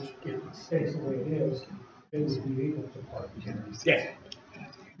gravel, which if it stays the way it is, they would be able to park here. Yes.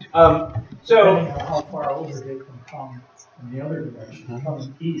 Depending on how far over they can come in the other direction,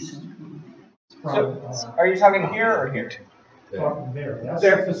 coming east from. Are you talking here or here? Talking there. That's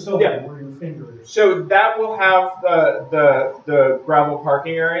the facility where your finger is. So that will have the gravel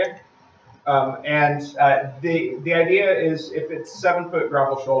parking area. The idea is if it's 7-foot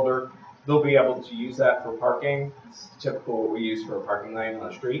gravel shoulder, they'll be able to use that for parking. It's typical what we use for a parking lane on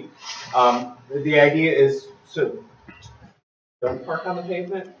the street. The idea is so don't park on the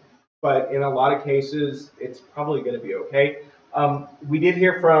pavement, but in a lot of cases, it's probably going to be okay. We did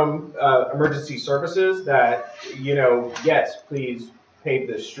hear from emergency services that, yes, please pave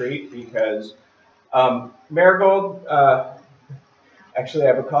this street because Marigold, actually, I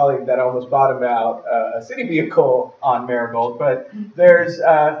have a colleague that almost bottomed out a city vehicle on Marigold, but there's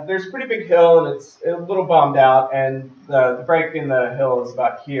a pretty big hill and it's a little bombed out, and the break in the hill is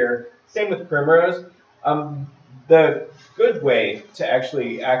about here. Same with Primrose. The good way to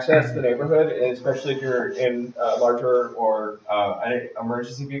actually access the neighborhood, especially if you're in a larger or an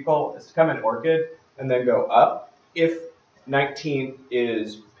emergency vehicle, is to come in Orchid and then go up if 19th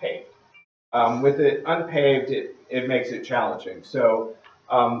is paved. With it unpaved, it makes it challenging. So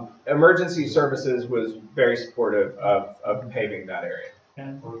emergency services was very supportive of paving that area.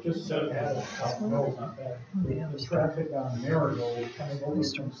 And just so add a note on that, the traffic on Marigold coming over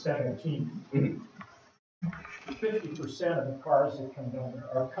from 17th, 50% of the cars that come down there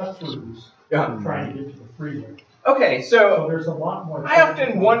are cut-throughs trying to get to the freeway. Okay, so there's a lot more. I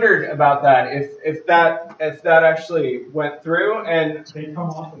often wondered about that if that actually went through, and they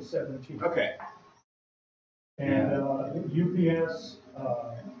come off of 17th. Okay. And UPS,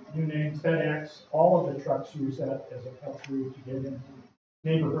 you name FedEx, all of the trucks use that as a cut-through to get into the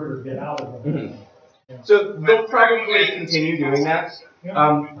neighborhood or get out of the neighborhood. So they'll probably continue doing that.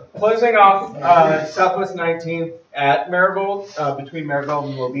 Closing off Southwest 19th at Marigold, between Marigold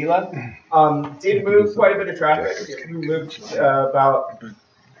and Mobila, did move quite a bit of traffic. We moved about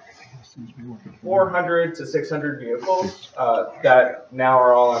 400 to 600 vehicles that now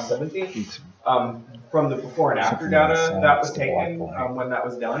are all on 17th. From the before and after data that was taken when that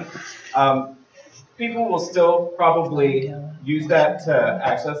was done. People will still probably use that to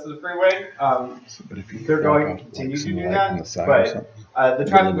access the freeway. They're going to continue to do that, but the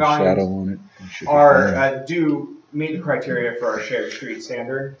traffic volumes do meet the criteria for our shared street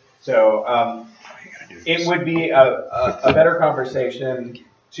standard. So it would be a better conversation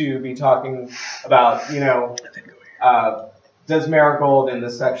to be talking about, does Marigold in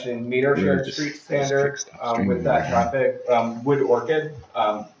this section meet our shared street standard with that traffic? Would Orchid,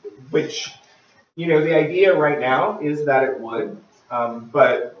 which, the idea right now is that it would,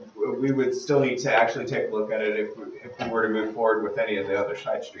 but we would still need to actually take a look at it if we were to move forward with any of the other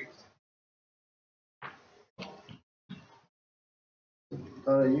side streets.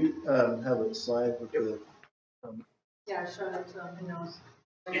 You have a slide with the. Yeah, show it to them,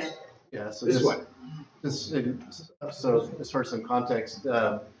 Yes. Yeah, so this one. So as far as some context,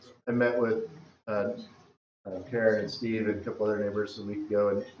 I met with Karen and Steve and a couple other neighbors a week ago,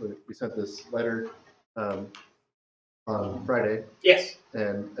 and we sent this letter on Friday. Yes.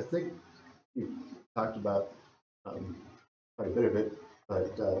 And I think you talked about quite a bit of it,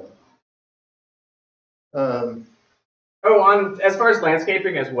 but as far as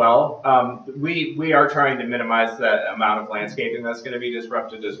landscaping as well, we are trying to minimize that amount of landscaping that's going to be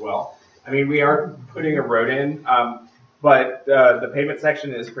disrupted as well. I mean, we are putting a road in, but the pavement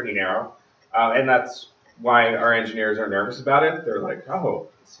section is pretty narrow, and that's why our engineers are nervous about it. They're like, oh,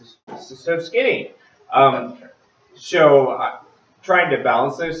 this is so skinny. So trying to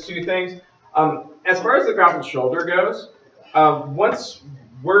balance those two things. As far as the gravel shoulder goes, once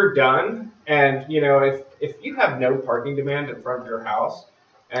we're done, and you know, if you have no parking demand in front of your house,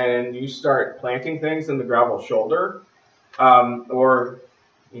 and you start planting things in the gravel shoulder, or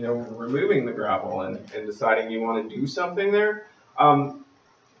you know, removing the gravel and deciding you want to do something there,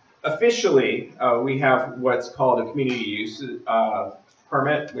 officially, we have what's called a community use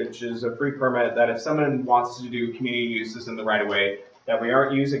permit, which is a free permit that if someone wants to do community uses in the right of way that we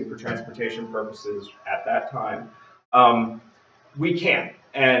aren't using for transportation purposes at that time, we can.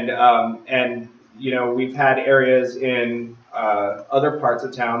 And you know, we've had areas in other parts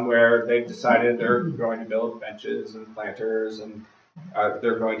of town where they've decided they're going to build benches and planters, and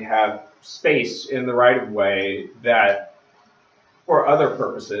they're going to have space in the right of way that for other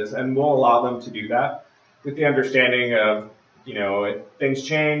purposes, and we'll allow them to do that with the understanding of, you know, if things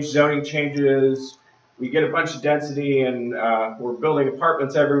change, zoning changes, we get a bunch of density and we're building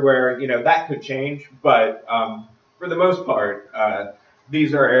apartments everywhere, you know, that could change. But for the most part,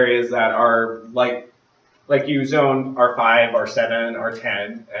 these are areas that are like you zone R5, R7,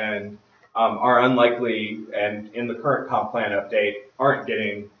 R10, and are unlikely, and in the current comp plan update, aren't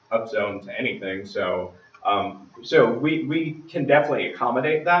getting upzoned to anything. So so we can definitely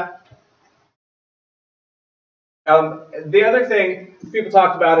accommodate that. The other thing people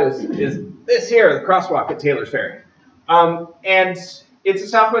talked about is this here, the crosswalk at Taylor's Ferry. And it's a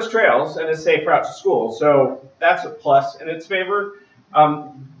Southwest Trails and it's safe route to school. So that's a plus in its favor.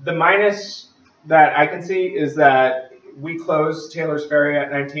 The minus that I can see is that we closed Taylor's Ferry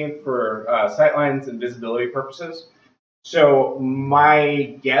at 19th for sightlines and visibility purposes. So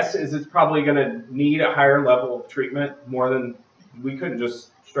my guess is it's probably going to need a higher level of treatment, more than, we couldn't just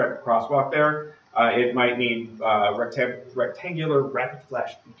strike a crosswalk there. It might need rectangular rapid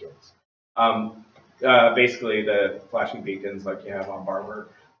flash beacons. Basically the flashing beacons like you have on Barber,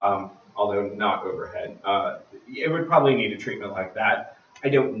 although not overhead. It would probably need a treatment like that. I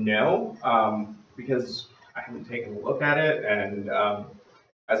don't know, because I haven't taken a look at it, and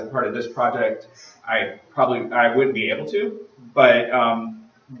as a part of this project, I wouldn't be able to, but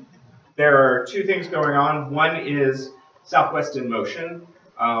there are two things going on. One is Southwest in Motion,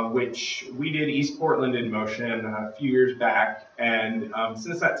 which we did East Portland in Motion a few years back, and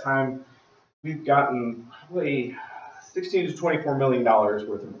since that time, we've gotten probably $16 to $24 million worth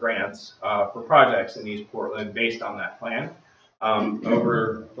of grants for projects in East Portland based on that plan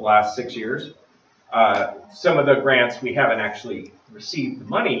over the last 6 years. Some of the grants we haven't actually received the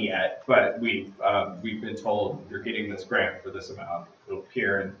money yet, but we've been told you're getting this grant for this amount. It'll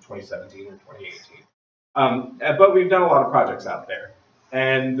appear in 2017 or 2018. But we've done a lot of projects out there,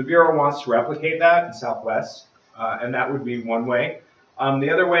 and the Bureau wants to replicate that in Southwest, and that would be one way. The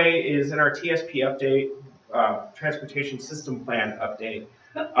other way is in our TSP update, Transportation System Plan update,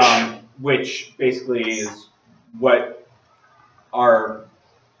 which basically is what our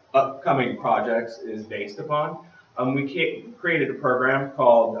upcoming projects is based upon. We created a program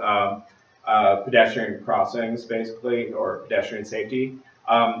called pedestrian crossings, basically, or pedestrian safety.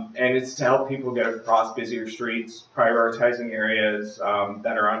 And it's to help people get across busier streets, prioritizing areas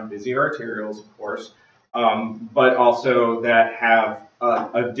that are on busy arterials, of course, but also that have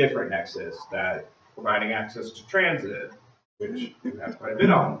a different nexus, that providing access to transit, which we have quite a bit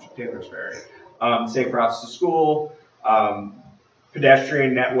on Taylor's Ferry, safe routes to school,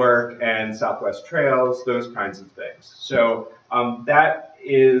 pedestrian network and Southwest Trails, those kinds of things. So that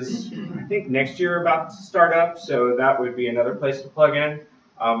is, I think, next year about to start up, so that would be another place to plug in.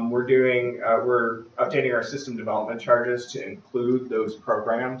 We're updating our system development charges to include those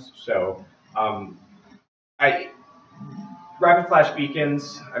programs. So rapid flash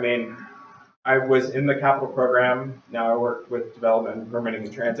beacons, I mean, I was in the capital program, now I work with development and permitting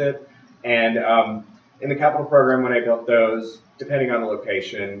and transit, and in the capital program, when I built those, depending on the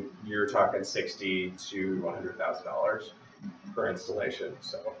location, you're talking $60,000 to $100,000 per installation.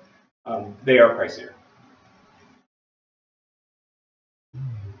 So they are pricier.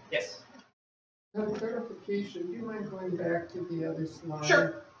 Yes. Now, clarification, do you mind going back to the other slide?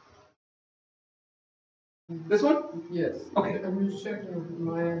 Sure. This one? Yes. Okay. I'm just checking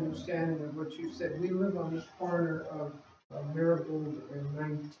my understanding of what you said. We live on the corner of Marigold and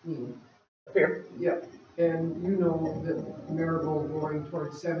 19. Here. Yep. And you know that Marigold going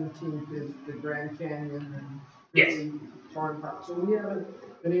towards 17th is the Grand Canyon and yes. Farm Park. So we haven't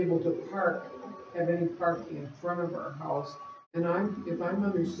been able to have any parking in front of our house. And if I'm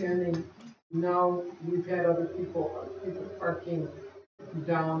understanding, now we've had other people parking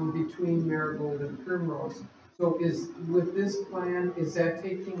down between Marigold and Primrose. So with this plan, is that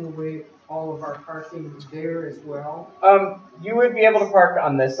taking away all of our parking there as well? You would be able to park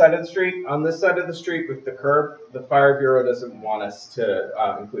on this side of the street. On this side of the street with the curb, the fire bureau doesn't want us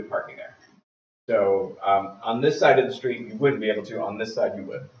to include parking there. So on this side of the street, you wouldn't be able to. On this side, you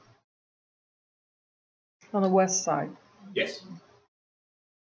would. On the west side. Yes.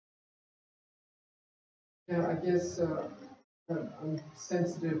 Yeah, I guess I'm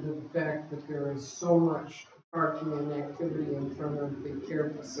sensitive to the fact that there is so much parking and activity in front of the care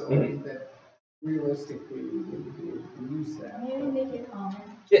facility that realistically we wouldn't be able to use that. May I make a comment?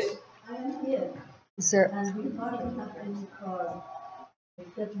 Yes. I am here. Is there? And we hardly have any cars,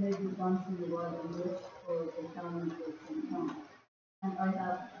 except maybe once in a while in which for the town can come. And I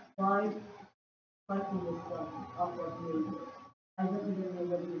have 5 parking spots off of me. I don't even know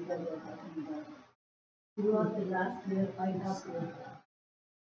what you said was happening there. Throughout the last year,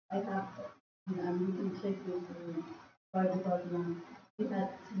 and you can check with the fire department, we had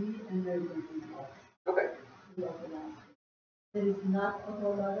 3 emergency calls. Okay. Throughout the last year. There is not a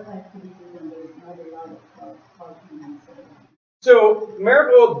whole lot of activity and there is not a lot of parking and so on. So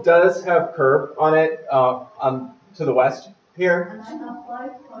Marigold does have curb on it to the west here. And I have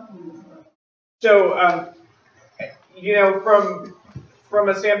 5 parking spots. So you know, from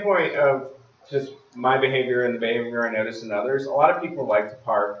a standpoint of just my behavior and the behavior I notice in others, a lot of people like to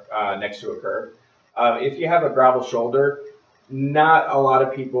park next to a curb. If you have a gravel shoulder, not a lot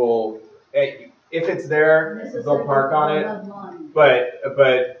of people, if it's there, they'll park on it.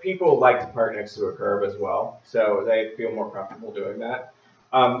 But people like to park next to a curb as well, so they feel more comfortable doing that.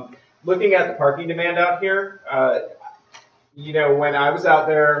 Looking at the parking demand out here, you know, when I was out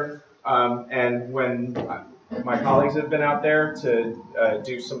there and when my colleagues have been out there to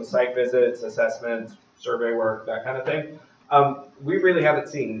do some site visits, assessments, survey work, that kind of thing. We really haven't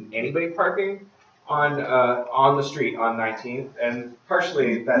seen anybody parking on the street on 19th, and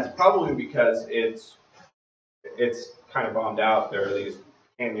partially that's probably because it's kind of bombed out. There are these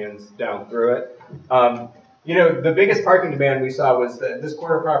canyons down through it. You know, the biggest parking demand we saw was this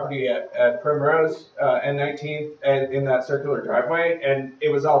corner property at Primrose and 19th, and in that circular driveway, and it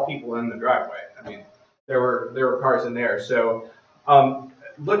was all people in the driveway. I mean, there were cars in there. So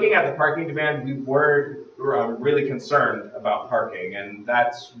looking at the parking demand, we were really concerned about parking, and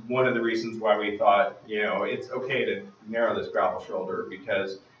that's one of the reasons why we thought, you know, it's okay to narrow this gravel shoulder,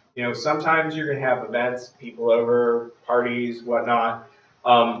 because, you know, sometimes you're going to have events, people over, parties, whatnot,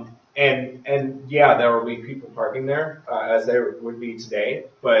 and yeah, there will be people parking there as there would be today,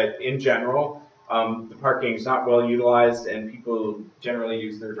 but in general, the parking is not well utilized, and people generally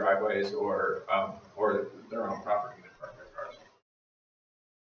use their driveways or their own property to park their cars.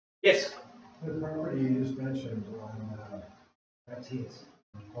 Yes. The property you just mentioned on 19th,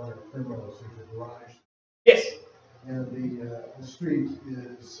 corner of Primrose, there's a garage. Yes. And the street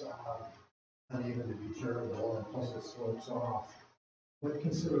is uneven to be charitable, and plus it slopes off. What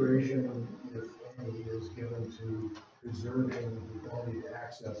consideration, if any, is given to preserving the ability to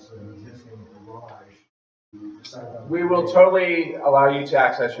access an existing garage? We will totally allow you to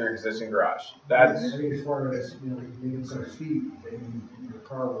access your existing garage. That's as far as, you know, you get so steep, then your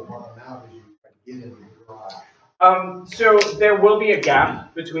car will bottom out as you try to get into the garage. So there will be a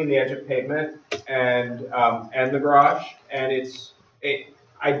gap between the edge of pavement and the garage, and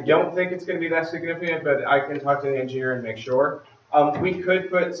I don't think it's going to be that significant, but I can talk to the engineer and make sure. We could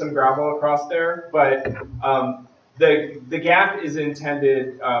put some gravel across there, but the gap is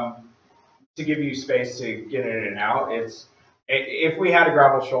intended to give you space to get in and out. If we had a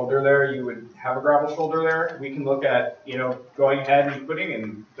gravel shoulder there, you would have a gravel shoulder there. We can look at, you know, going ahead and putting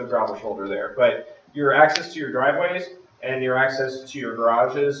in the gravel shoulder there, but your access to your driveways and your access to your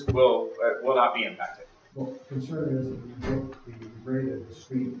garages will not be impacted. Well, concern is that you get the grade of the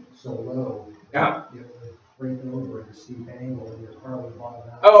street so low, Yeah. you know, breaking over at a steep angle, and your car will bottom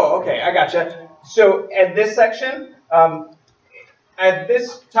out. Oh, okay, I gotcha. So at this section, at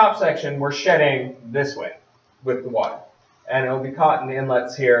this top section, we're shedding this way with the water, and it'll be caught in the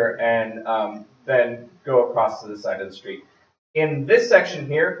inlets here and then go across to the side of the street. In this section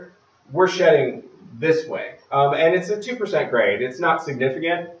here, we're shedding this way, and it's a 2% grade. It's not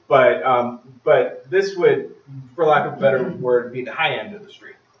significant, but this would, for lack of a better word, be the high end of the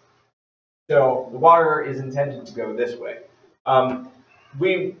street. So the water is intended to go this way.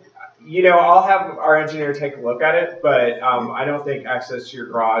 You know, I'll have our engineer take a look at it, but I don't think access to your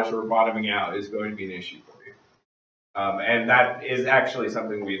garage or bottoming out is going to be an issue for you. And that is actually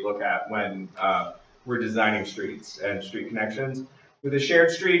something we look at when we're designing streets and street connections. With a shared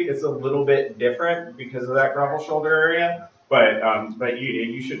street, it's a little bit different because of that gravel shoulder area, but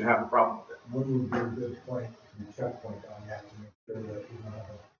you shouldn't have a problem with it. What would be a good point the checkpoint on, you have to make sure that you don't have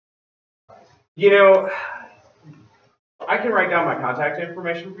a. You know, I can write down my contact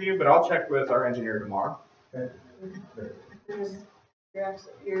information for you, but I'll check with our engineer tomorrow. There's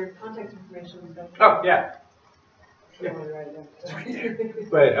your contact information. Oh, yeah. I don't want to write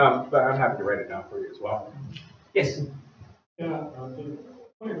it down. But I'm happy to write it down for you as well. Yes. Yeah, the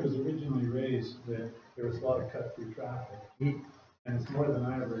point was originally raised that there was a lot of cut-through traffic. And it's more than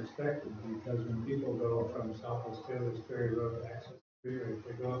I ever expected, because when people go from Southwest Taylor's Ferry Road to access the freeway, if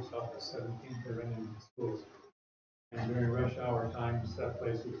they go up Southwest 17th, they're running into schools. And during rush hour times, that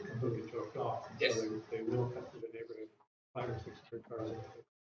place is completely choked off. And so they will cut through the neighborhood, 500 or 600 cars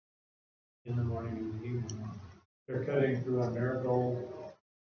in the morning and the evening. They're cutting through on Marigold.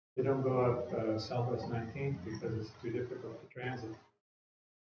 They don't go up Southwest 19th because it's too difficult to transit.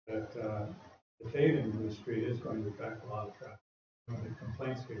 But the paving of the street is going to attract a lot of traffic. One of the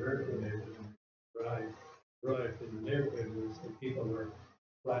complaints we heard from neighbors arrived in the neighborhood was that people were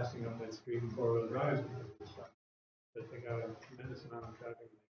blasting up that street in four-wheel drives because of the stuff. But they got a tremendous amount of traffic and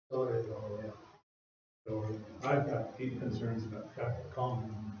they accelerated all the way up. So I've got deep concerns about traffic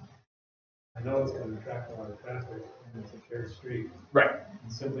calming. I know it's going to attract a lot of traffic and it's a shared street. Right.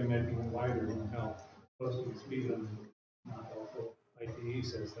 And simply making it wider won't help. Posting the speed limit not helpful. ITE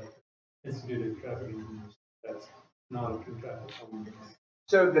says that instituted traffic engineers, that's not a true traffic calming.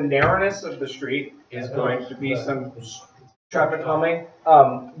 So the narrowness of the street is going to be some traffic calming.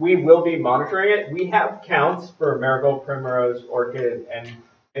 We will be monitoring it. We have counts for Marigold, Primrose, Orchid, and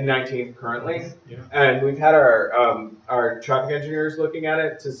 19th currently, and we've had our traffic engineers looking at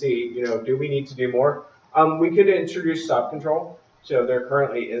it to see, do we need to do more? We could introduce stop control. So there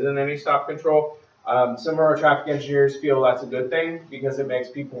currently isn't any stop control. Some of our traffic engineers feel that's a good thing because it makes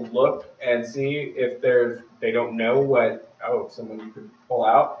people look and see if they don't know what, someone could pull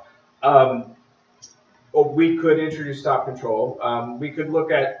out. We could introduce stop control. We could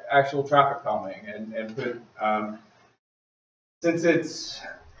look at actual traffic calming and put, since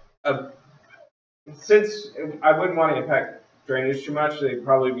I wouldn't want to impact drainage too much, they'd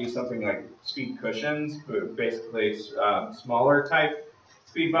probably be something like speed cushions, but basically smaller type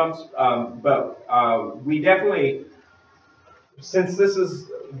speed bumps. But we definitely, since this is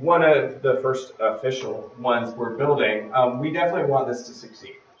one of the first official ones we're building, we definitely want this to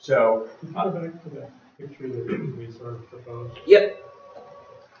succeed. So go back to that picture that we sort of proposed. Yep.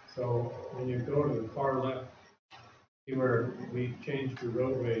 So when you go to the far left, see where we changed the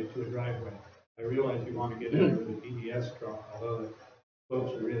roadway to a driveway. I realize you want to get into the DDS truck, although the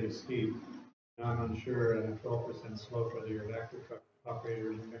slopes are really steep. And I'm unsure at a 12% slope whether your vector truck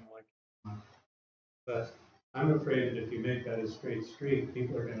operators are going to like it. But I'm afraid that if you make that a straight street,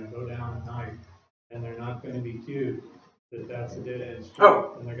 people are going to go down at night and they're not going to be cued that that's a dead end street.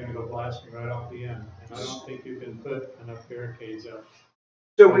 And they're going to go blasting right off the end. And I don't think you can put enough barricades up.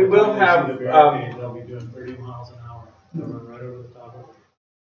 So we will have, the barricades, they'll be doing 30 miles an hour. They'll run right over the top of it.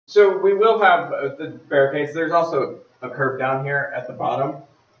 So we will have the barricades. There's also a curb down here at the bottom.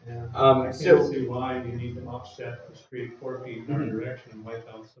 Yeah. I can't see why you need to offset the street 4 feet in our direction and wipe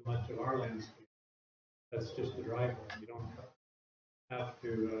out so much of our landscape. That's just the driveway. You don't have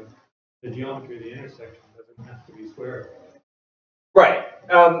to, the geometry of the intersection doesn't have to be square. Right.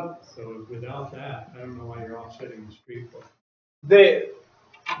 So without that, I don't know why you're offsetting the street.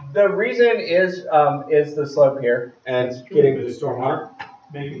 The reason is the slope here and getting the stormwater.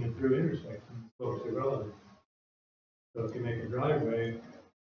 Making it through intersection, slopes irrelevant. So if you make a driveway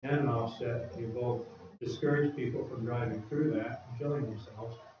and an offset, you both discourage people from driving through that and killing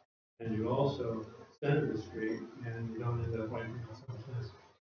themselves, and you also center the street, and you don't end up wiping out someone's.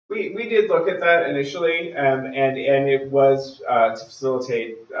 We did look at that initially, and it was to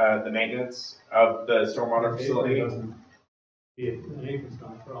facilitate the maintenance of the stormwater facility. An apron's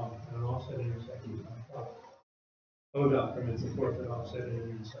not a problem, and an offset intersection is not a problem. ODOT permits a 4-foot offset in an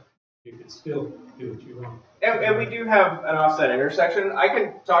intersection. You can still do what you want. And we do have an offset intersection. I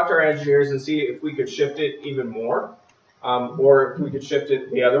can talk to our engineers and see if we could shift it even more, or if we could shift it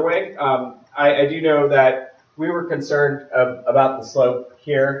the other way. I do know that we were concerned about the slope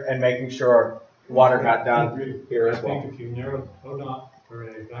here and making sure water got down here as well. I think if you narrow ODOT or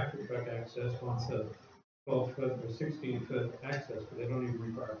a vacuum truck access wants a 12-foot or 16-foot access, but they don't even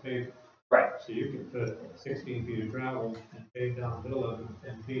require pavement. Right. So you can put 16 feet of gravel and pave down the middle of it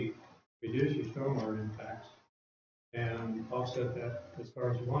 10 feet, reduce your stormwater impacts, and offset that as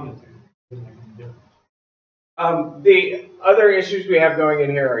far as you want it to. Doesn't make any difference. The other issues we have going in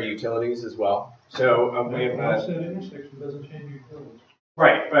here are utilities as well. So we have offset intersection doesn't change your utilities.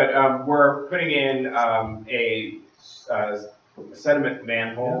 Right, but we're putting in a sediment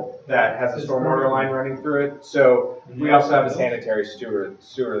manhole that has a stormwater line running through it. So we also have a sanitary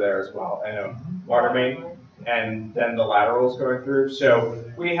sewer there as well, and a water main, and then the laterals going through. So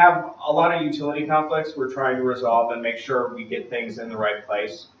we have a lot of utility conflicts we're trying to resolve and make sure we get things in the right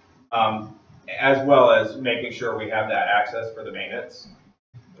place, as well as making sure we have that access for the maintenance.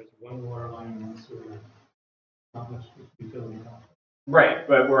 There's one water line and one sewer line. Not much utility conflict. Right,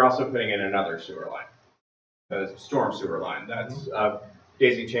 but we're also putting in another sewer line, a storm sewer line that's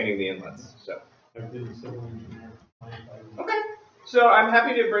daisy chaining the inlets. So. Okay. So I'm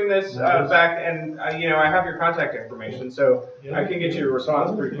happy to bring this back, and you know, I have your contact information, so I can get you a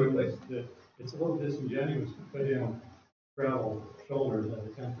response pretty quickly. It's a little disingenuous to put in gravel shoulders at a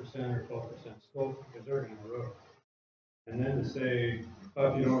 10% or 12% slope because they're going to erode. And then to say, oh,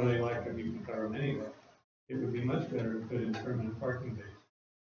 if you don't really like them, you can cover them anyway. It would be much better to put in permanent parking bays.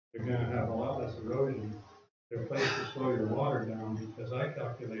 They're going to have a lot less erosion. They're a place to slow your water down because I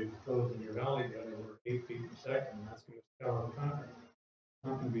calculate the flows in your valley bed over 8 feet per second, and that's going to scour the concrete. It's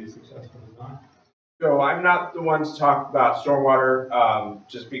not going to be a successful design. So I'm not the one to talk about stormwater,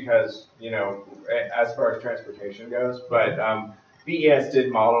 just because, you know, as far as transportation goes, but BES did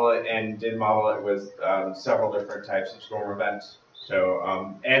model it and did model it with several different types of storm events.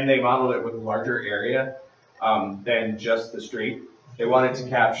 So, and they modeled it with a larger area than just the street. They wanted to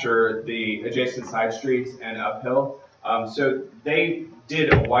capture the adjacent side streets and uphill. So they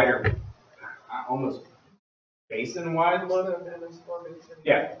did a wider, almost basin-wide one.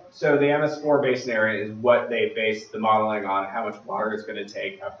 Yeah, so the MS4 basin area is what they based the modeling on, how much water it's going to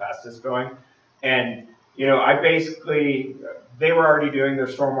take, how fast it's going. And, you know, they were already doing their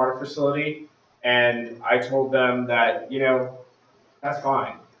stormwater facility, and I told them that, you know, that's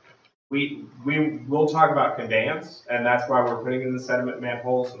fine. We will talk about conveyance, and that's why we're putting in the sediment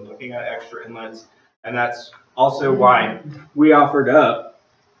manholes and looking at extra inlets. And that's also why we offered up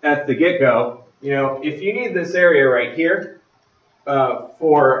at the get-go, you know, if you need this area right here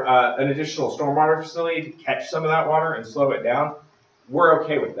for an additional stormwater facility to catch some of that water and slow it down, we're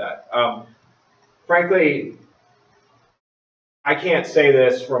okay with that. Frankly, I can't say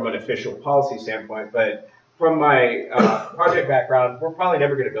this from an official policy standpoint, but from my project background, we're probably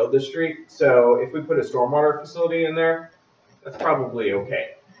never going to build this street. So if we put a stormwater facility in there, that's probably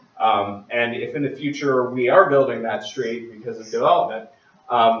okay. And if in the future we are building that street because of development,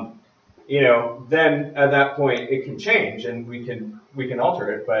 you know, then at that point it can change and we can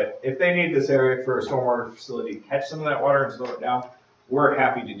alter it. But if they need this area for a stormwater facility to catch some of that water and slow it down, we're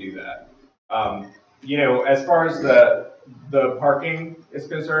happy to do that. You know, as far as the parking is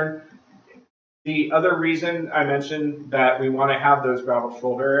concerned, the other reason I mentioned that we want to have those gravel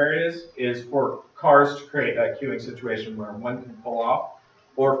shoulder areas is for cars to create that queuing situation where one can pull off,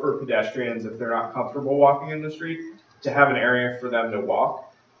 or for pedestrians, if they're not comfortable walking in the street, to have an area for them to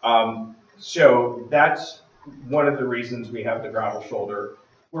walk. So that's one of the reasons we have the gravel shoulder.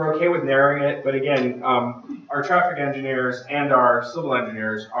 We're okay with narrowing it, but again, our traffic engineers and our civil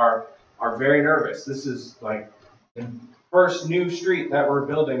engineers are very nervous. This is like the first new street that we're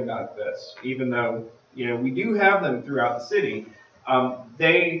building like this, even though, you know, we do have them throughout the city.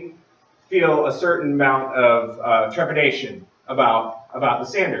 They feel a certain amount of trepidation about the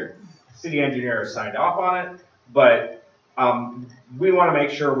standard. City engineers signed off on it, but we want to make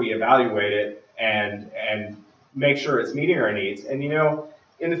sure we evaluate it and make sure it's meeting our needs. And, you know,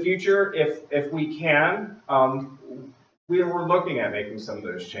 in the future, if we can, we're looking at making some of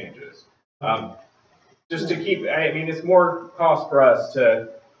those changes. Just to keep, I mean, it's more cost for us to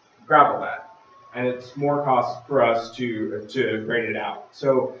gravel that, and it's more cost for us to grade it out.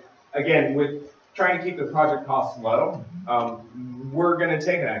 So again, with trying to keep the project costs low, we're going to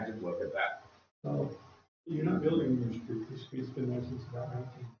take an active look at that. So you're not building a new street. The street's been there since about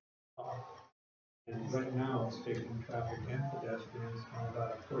 1905. And right now it's taking traffic and pedestrians on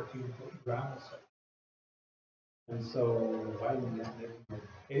about a 14-foot gravel section. And so why would you make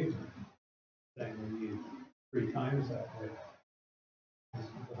a pavement saying we need 3 times that way? It's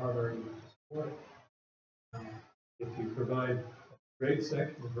a hard argument to support it. If you provide a great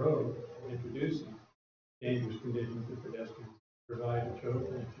section of road introducing dangerous conditions for pedestrians, provide a choke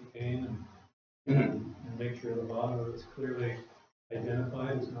and a chicane and make sure the bottom of it's clearly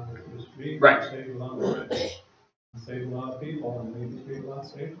identified as not a the street. Right. Save a lot of lives, save a lot of people, and make the street a lot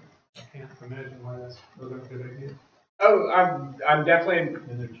safer. I can't imagine why that's a good idea. Oh, I'm definitely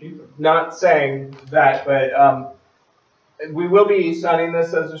not saying that, but we will be signing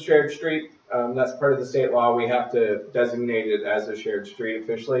this as a shared street. That's part of the state law. We have to designate it as a shared street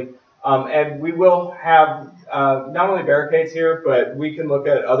officially. And we will have not only barricades here, but we can look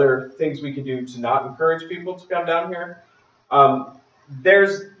at other things we can do to not encourage people to come down here. There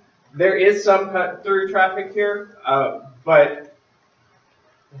is some cut through traffic here, but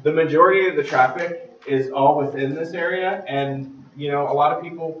the majority of the traffic is all within this area, and a lot of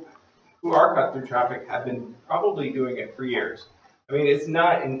people who are cut through traffic have been probably doing it for years. I mean, it's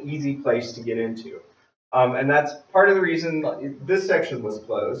not an easy place to get into. And that's part of the reason this section was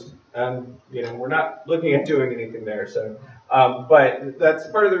closed. We're not looking at doing anything there, so, but that's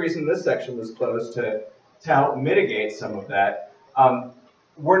part of the reason this section was closed to help mitigate some of that.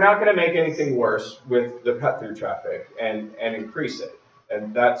 We're not going to make anything worse with the cut-through traffic and increase it.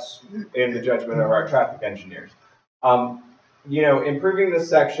 And that's in the judgment of our traffic engineers. Improving this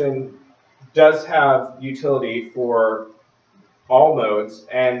section does have utility for all modes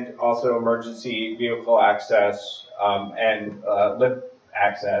and also emergency vehicle access and lift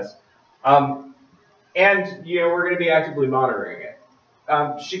access. And we're going to be actively monitoring it.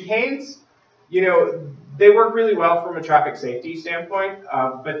 Chicanes, they work really well from a traffic safety standpoint,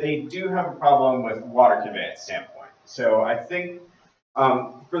 but they do have a problem with water conveyance standpoint. So I think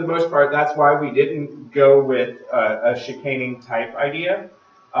for the most part, that's why we didn't go with a chicaning type idea.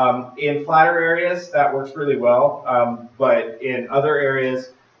 In flatter areas, that works really well, but in other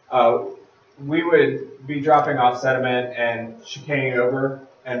areas, we would be dropping off sediment and chicaning over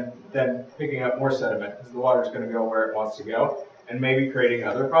and then picking up more sediment because the water is going to go where it wants to go and maybe creating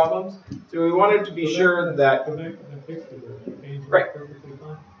other problems. So we wanted to be sure that... Right.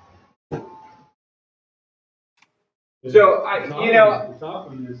 So, the top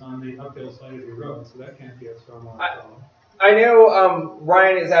one is on the uphill side of your road, so that can't be a stormwater problem. I know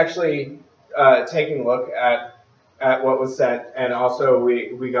Ryan is actually taking a look at what was sent, and also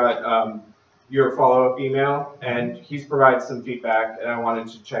we got your follow-up email, and he's provided some feedback, and I wanted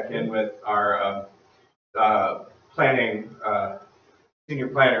to check in with our planning senior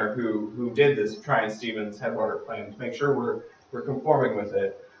planner who did this Tryon Stevens Headwater plan to make sure we're conforming with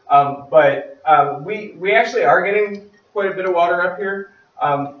it. But we actually are getting quite a bit of water up here.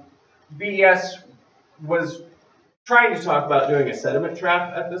 BES was trying to talk about doing a sediment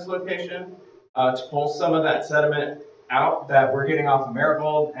trap at this location to pull some of that sediment out that we're getting off of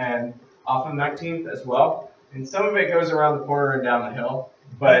Marigold and off of 19th as well. And some of it goes around the corner and down the hill,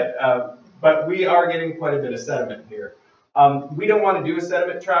 but we are getting quite a bit of sediment here. We don't want to do a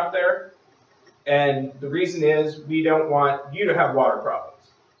sediment trap there, and the reason is we don't want you to have water problems.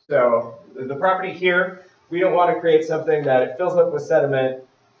 So the property here, we don't want to create something that it fills up with sediment,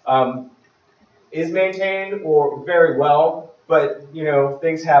 is maintained or very well, but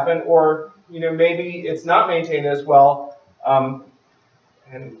things happen, or maybe it's not maintained as well,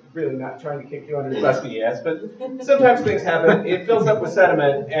 and really not trying to kick you under the bus, BS, but sometimes things happen. It fills up with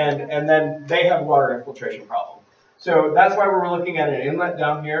sediment, and then they have a water infiltration problem. So that's why we're looking at an inlet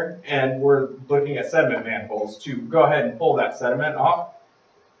down here, and we're looking at sediment manifolds to go ahead and pull that sediment off.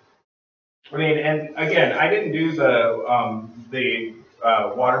 I mean, and again, I didn't do the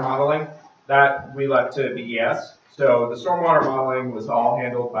water modeling. That we left to BES. So the stormwater modeling was all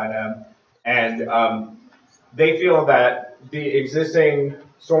handled by them, and they feel that the existing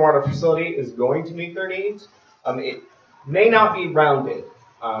stormwater facility is going to meet their needs. It may not be rounded.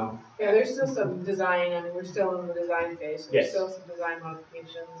 Yeah, there's still some design. I mean, we're still in the design phase. So there's still some design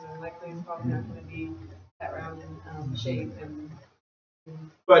modifications, and likely it's probably not going to be that round in shape.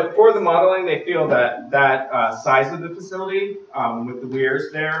 But for the modeling, they feel that size of the facility with the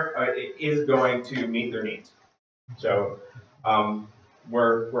weirs there is going to meet their needs. So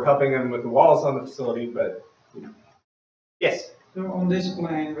we're helping them with the walls on the facility, but yes. So on this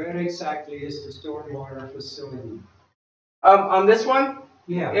plan, where exactly is the stormwater facility? On this one,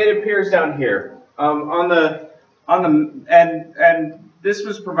 yeah, it appears down here. And this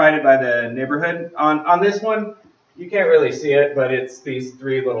was provided by the neighborhood. On this one, you can't really see it, but it's these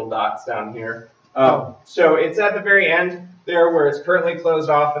three little dots down here. So it's at the very end there where it's currently closed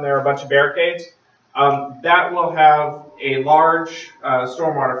off and there are a bunch of barricades. That will have a large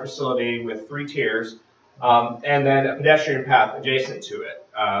stormwater facility with 3 tiers and then a pedestrian path adjacent to it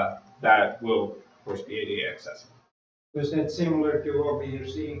that will, of course, be ADA accessible. Was that similar to what we are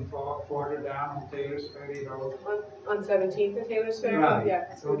seeing farther down on Taylor's Ferry Road? On 17th and Taylor's Ferry? Right. Yeah,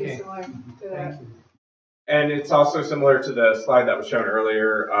 it's going to be similar to that. And it's also similar to the slide that was shown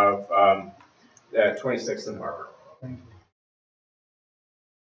earlier of 26th and Harbor. Thank you.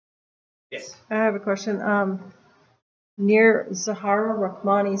 Yes. I have a question. Near Zahara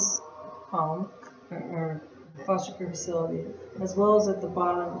Rahmani's home or foster care facility, as well as at the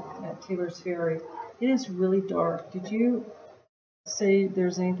bottom at Taylor's Ferry, it is really dark. Did you say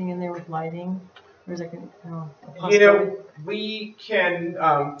there's anything in there with lighting? Or is it we can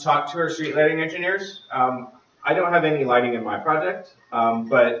talk to our street lighting engineers. I don't have any lighting in my project,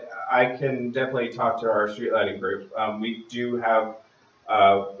 but I can definitely talk to our street lighting group. We do have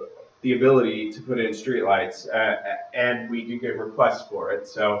the ability to put in street lights, and we do get requests for it.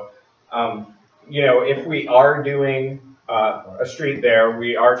 So, you know, if we are doing a street there,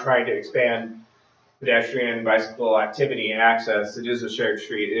 we are trying to expand pedestrian and bicycle activity and access. It is a shared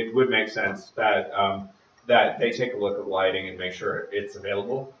street. It would make sense that that they take a look at lighting and make sure it's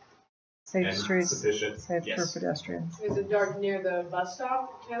available. Safe and streets, sufficient. safe Yes. for pedestrians. Is it dark near the bus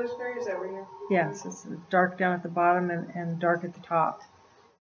stop, Taylor's Ferry? Is that where you're? Yes, it's dark down at the bottom and dark at the top.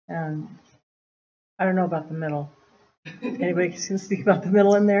 And I don't know about the middle. Anybody can speak about the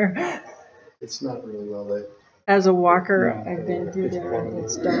middle in there? It's not really well lit. As a walker, I've been through there and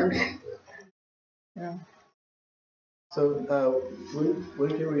it's dark. Yeah. So when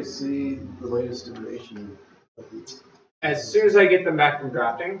can we see the latest iteration? As soon as I get them back from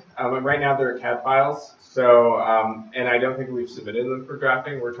drafting, and right now they're CAD files, so, and I don't think we've submitted them for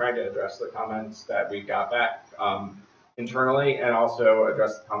drafting. We're trying to address the comments that we got back internally and also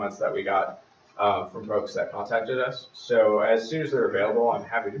address the comments that we got from folks that contacted us. So as soon as they're available, I'm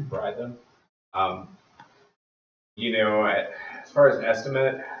happy to provide them. You know, as far as an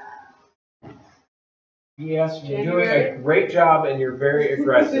estimate, yes, you're doing a great job and you're very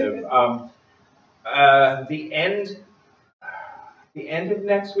aggressive. The end of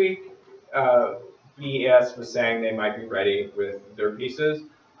next week, BES was saying they might be ready with their pieces.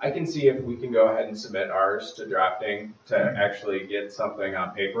 I can see if we can go ahead and submit ours to drafting to actually get something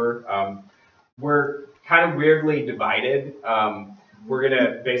on paper. We're kind of weirdly divided. We're going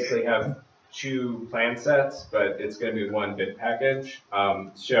to basically have 2 plan sets, but it's going to be 1 bid package.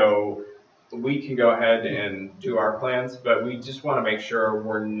 So we can go ahead and do our plans, but we just want to make sure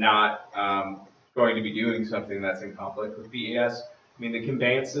we're not going to be doing something that's in conflict with BES. I mean, the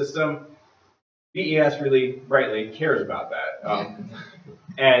conveyance system, BES really rightly cares about that.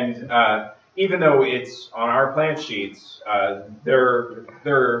 And even though it's on our plan sheets, they're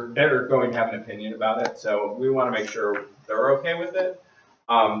going to have an opinion about it. So we want to make sure they're okay with it.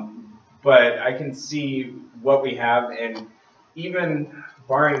 But I can see what we have, and even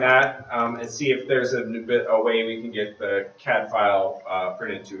barring that, and see if there's a way we can get the CAD file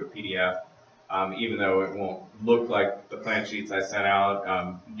printed to a PDF. Even though it won't look like the plan sheets I sent out,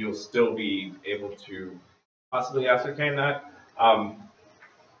 you'll still be able to possibly ascertain that.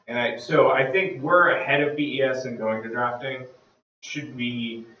 So I think we're ahead of BES in going to drafting.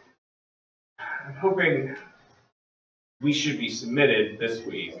 I'm hoping we should be submitted this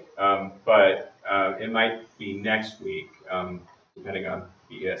week, but it might be next week, depending on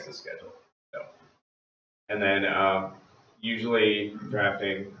BES's schedule. So, and then usually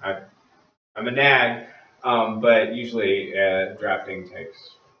drafting, I'm a nag, but usually drafting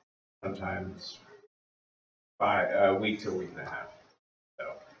takes sometimes a week to a week and a half. So,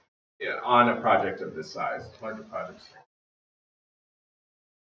 yeah, on a project of this size, larger projects.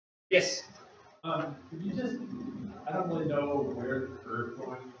 Yes. Could you just, I don't really know where the curve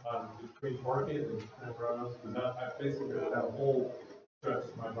going between Orchid and Primrose, because I basically have a whole stretch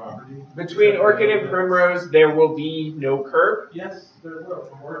of my property. Between Orchid and Primrose, there will be no curb? Yes, there will.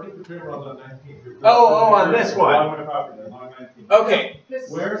 From Orchid to Primrose on 19th. Oh, on this one. Along my property, along 19th. Okay.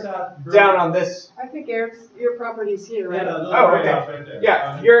 Where's that? Down on this. I think Eric's, your property's here, right? Yeah, oh, okay. Right there.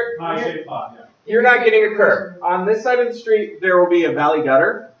 Yeah, you're not getting a curb. On this side of the street, there will be a valley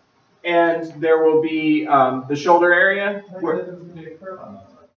gutter. And there will be the shoulder area.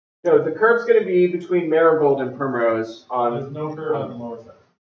 No, the curb's going to be between Marigold and Primrose. There's no curb on the lower side.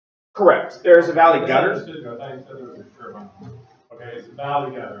 Correct. There's a valley gutter. I thought you said there was a curb on the okay, it's a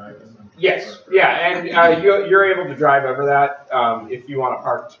valley gutter, I guess. Yes. Yeah, and you're able to drive over that if you want to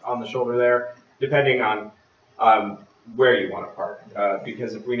park on the shoulder there, depending on where you want to park.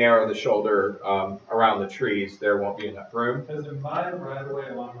 Because if we narrow the shoulder around the trees, there won't be enough room. Because in my right away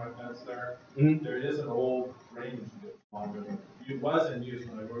along my fence there, there is an old drainage along there. It was in use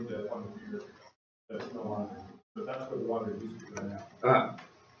when I moved there 1 year. That's no longer. But that's where the water used to go now.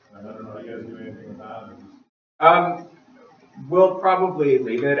 And I don't know if you guys do anything with that. We'll probably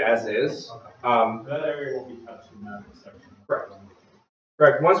leave it as is. That area won't be touched in that section. Correct.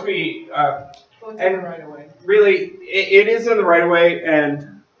 Correct. Once we Well, it's in the right of way. Really, it is in the right of way,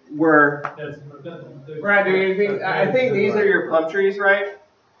 and we're not doing anything. I think these are your plum trees, right?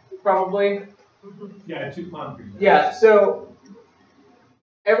 Probably. Yeah, 2 plum trees. Yeah. So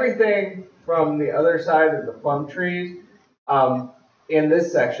everything from the other side of the plum trees, in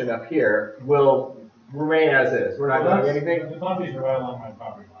this section up here, will remain as is. We're not doing anything. The plum trees are right along my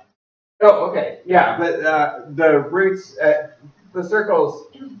property line. Oh, okay. Yeah, but the roots, the circles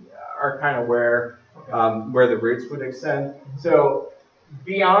are kind of where where the roots would extend. So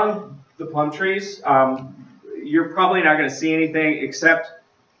beyond the plum trees, you're probably not going to see anything except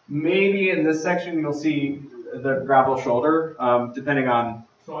maybe in this section you'll see the gravel shoulder, depending on.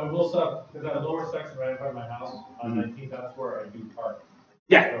 So I will stop, because that lower section right in front of my house on 19, that's where I do park.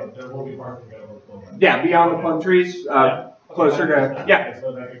 Yeah. So there will be parking available. Yeah, beyond the plum trees, closer to, yeah. Okay,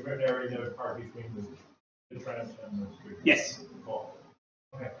 so like a good area to park between the trench and the street. Yes. Cool.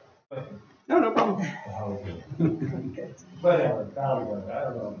 Okay, thank you. No problem. Whatever, that'll be good, I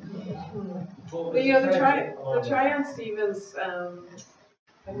don't know. But you know, the try on Stevens,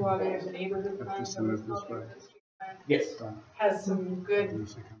 well, there's a neighborhood plan, so it's called neighborhood street plan. Yes. Has some good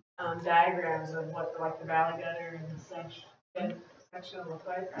diagrams of what the valley gutter and such section will look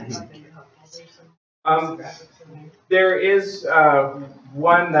like. I thought they were helpful. There's some graphics in there. There is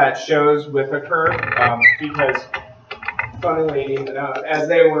one that shows with a curve, because funnily, as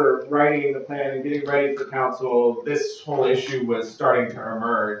they were writing the plan and getting ready for council, this whole issue was starting to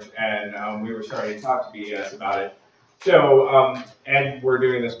emerge, and we were starting to talk to BES about it. So, and we're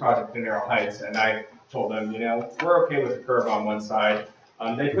doing this project in Arrow Heights, and I told them, we're okay with the curve on one side.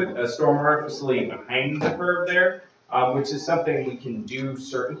 They put a stormwater facility behind the curve there, which is something we can do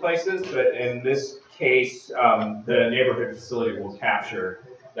certain places, but in this case, the neighborhood facility will capture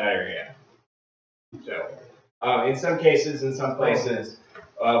that area. So, in some cases, in some places,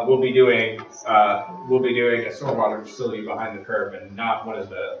 we'll be doing a stormwater facility behind the curve and not one of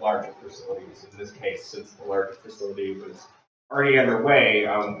the larger facilities. In this case, since the larger facility was already underway,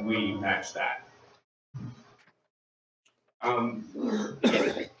 we matched that. I've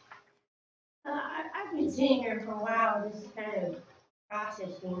been sitting here for a while, just kind of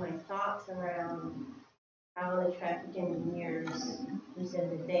processing my thoughts around how the traffic engineers who said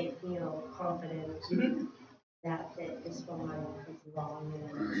that they feel confident that this one is wrong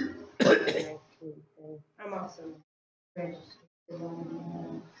and I'm also registered to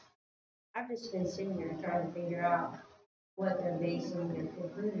one. I've just been sitting here trying to figure out what they're basing their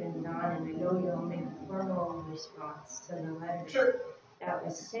conclusions on, and I know you'll make a formal response to the letter that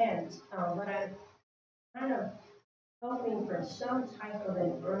was sent, but I'm kind of hoping for some type of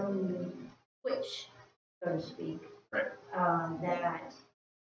an early switch, so to speak. Right. That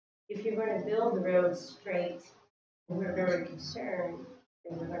if you're going to build the road straight, and we're very concerned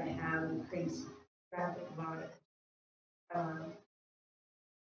that we're going to have increased traffic volume.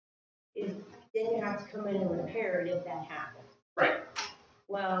 Then you have to come in and repair it if that happens. Right.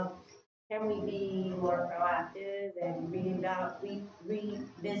 Well, can we be more proactive and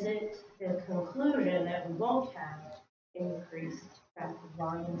revisit the conclusion that we won't have increased traffic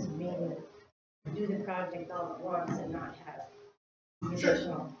volumes and being able to do the project all at once and not have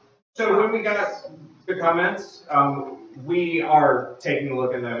additional. So when we got the comments, we are taking a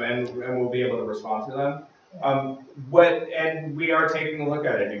look at them and we'll be able to respond to them. And we are taking a look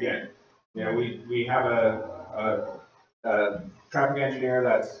at it again. We have a traffic engineer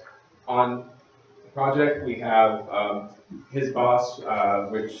that's on the project. We have his boss,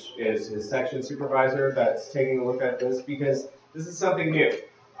 which is his section supervisor, that's taking a look at this because this is something new.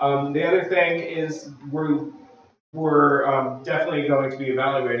 The other thing is we're definitely going to be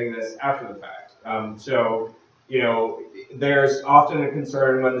evaluating this after the fact. So, there's often a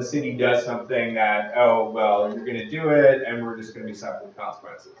concern when the city does something that, oh, well, you're going to do it and we're just going to be suffering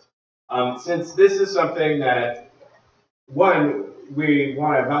consequences. Since this is something that, one, we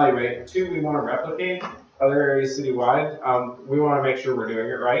want to evaluate, two, we want to replicate other areas citywide, we want to make sure we're doing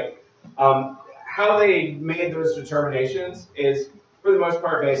it right. How they made those determinations is, for the most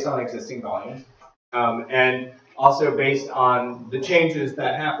part, based on existing volumes, and also based on the changes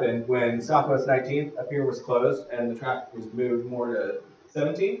that happened when Southwest 19th up here was closed and the traffic was moved more to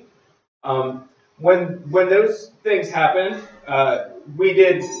 17th. When those things happened, we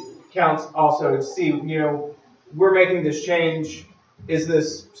did counts also to see, we're making this change. Is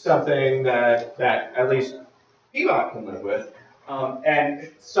this something that at least PDOT can live with? And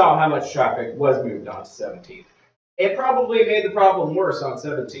saw how much traffic was moved on to 17th. It probably made the problem worse on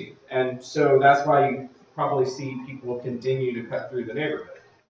 17th, and so that's why you probably see people continue to cut through the neighborhood,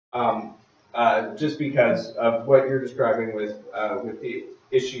 just because of what you're describing with the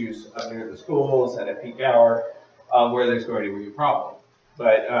issues up near the schools and at peak hour, where there's going to be a problem.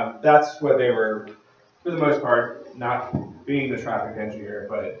 But that's what they were, for the most part, not being the traffic engineer,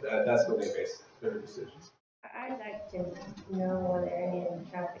 but that's what they based their decisions. I'd like to know whether any of the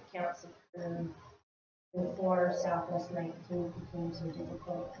traffic counts occurred before Southwest 19 became so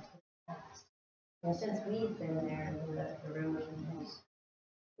difficult to pass. Since we've been there, the erosion has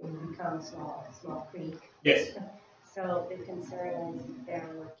become a small creek. Yes. So the concern is there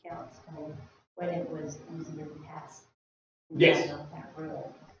were counts coming when it was easier to pass. Yes. Down that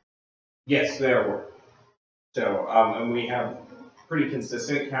road. Yes, there were. So, and we have pretty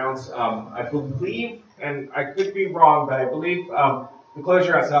consistent counts. I believe, and I could be wrong, but I believe the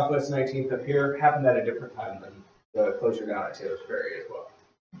closure at Southwest 19th up here happened at a different time than the closure down at Taylor's Ferry as well.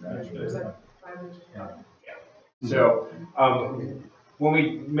 So, when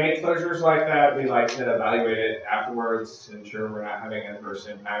we make closures like that, we like to evaluate it afterwards to ensure we're not having adverse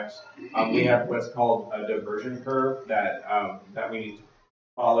impacts. We have what's called a diversion curve that that we need to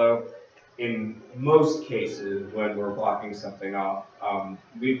follow. In most cases, when we're blocking something off,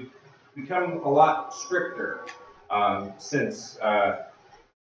 we've become a lot stricter since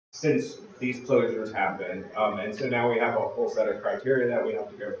these closures happen, and so now we have a whole set of criteria that we have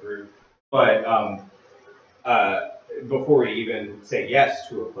to go through. But before we even say yes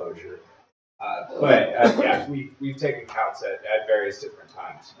to a closure, yes, we've taken counts at various different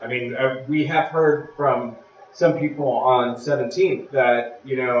times. I mean, we have heard from some people on 17th that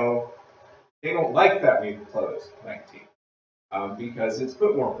they don't like that we've closed 19th because it's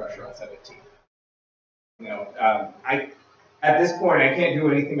put more pressure on 17th. At this point, I can't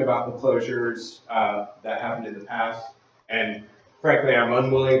do anything about the closures that happened in the past, and frankly, I'm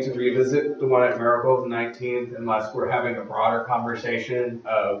unwilling to revisit the one at Marigold 19th unless we're having a broader conversation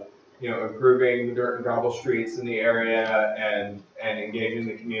of improving the dirt and gravel streets in the area and engaging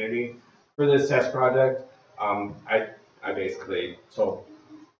the community for this test project. I basically told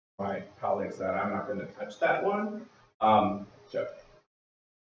my colleagues that I'm not going to touch that one. So.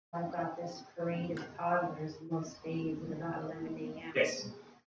 I've got this parade of toddlers most days at about 11 a.m. Yes.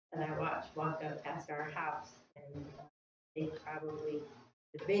 And I walk up past our house, and they probably,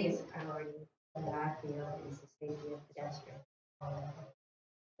 the biggest priority that I feel is the safety of pedestrians.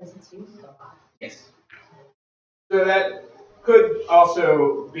 Because it's used a lot. Yes. So that could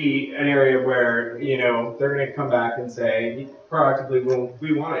also be an area where, they're going to come back and say, proactively,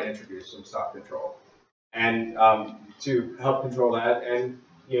 we want to introduce some stop control. And to help control that, and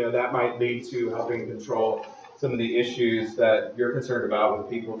that might lead to helping control some of the issues that you're concerned about with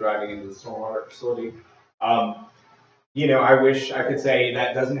people driving into the stormwater facility. I wish I could say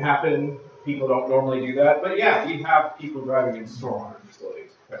that doesn't happen. People don't normally do that, but yeah, we have people driving into stormwater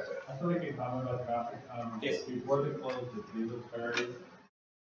facilities. I feel like a comment about traffic. Yes. Before they closed the Taylor's Ferry,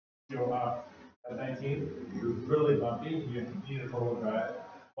 at 19, it was really bumpy. You needed a total drive.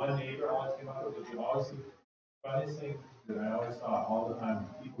 One neighbor always came up with the funniest thing that I always saw all the time.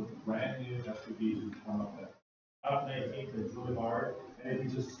 People brand new SUVs would come up there. Up 19th, it's really hard, and it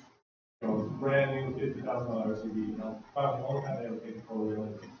just brand new $50,000 SUV. Probably the only time they ever take a four-wheeler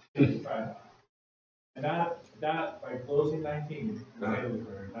and try it. And that by closing 19, that ended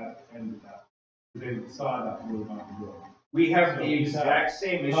that. They saw that we were not to do it. We have the exact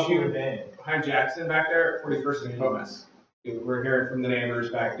same issue behind Jackson back there at 41st and Comas. We're hearing from the neighbors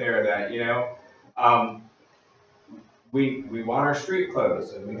back there that, we want our street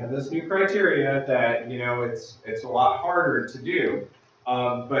closed, and we have this new criteria that, it's a lot harder to do.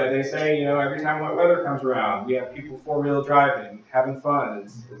 But they say, every time wet weather comes around, we have people four-wheel driving, having fun.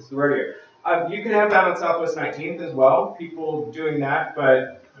 It's the radio. You can have that on Southwest 19th as well, people doing that,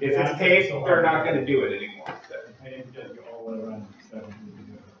 but if it's paved, they're not going to do it anymore. So.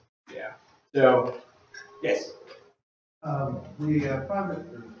 Yeah. So, yes.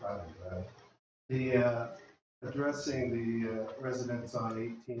 Addressing the residents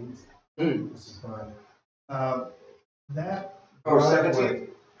on 18th. This is fine. That. Oh, 17th?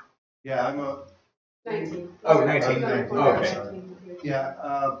 Yeah, I'm a. 19. Oh, 19. Okay.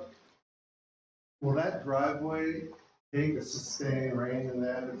 Yeah. Will that driveway take a sustained rain in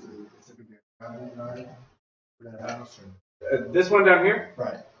that? Is it going to be a common yard for that house? Or? This one down here?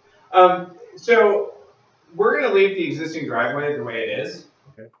 Right. So we're going to leave the existing driveway the way it is.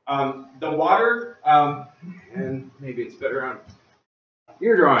 Okay. The water, and maybe it's better on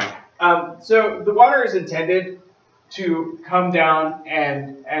your drawing. So the water is intended to come down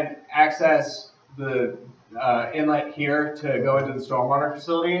and access the inlet here to go into the stormwater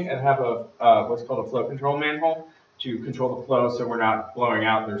facility and have a what's called a flow control manhole to control the flow so we're not blowing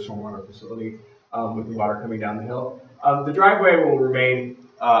out their stormwater facility with the water coming down the hill. The driveway will remain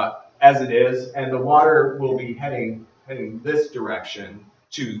as it is, and the water will be heading this direction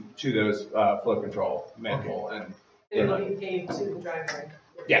to those flow control manhole. Okay. And it'll be paved to the driveway.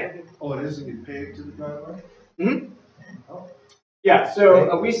 Yeah. Oh, it isn't be paved to the driveway? Mm-hmm. Oh. Yeah,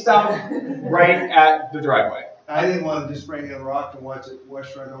 so we stopped right at the driveway. I didn't want to just bring in a rock and watch it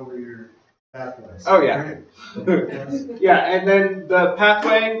wash right over your pathway. Oh, yeah. Yeah, and then the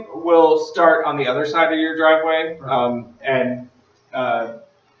pathway will start on the other side of your driveway. And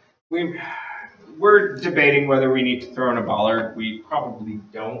we're debating whether we need to throw in a bollard. We probably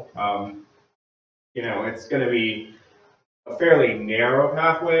don't. You know, it's going to be a fairly narrow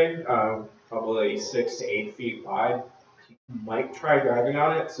pathway, probably 6 to 8 feet wide. You might try driving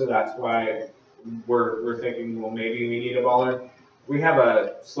on it, so that's why we're thinking, well, maybe we need a bollard. We have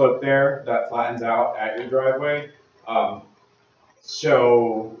a slope there that flattens out at your driveway,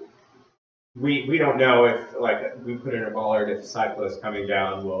 so we don't know if, like, we put in a bollard, if a cyclist coming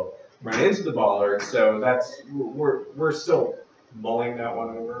down will run into the bollard. So that's we're still mulling that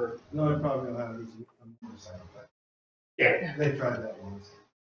one over. No, I probably don't have this. Yeah, they tried that once.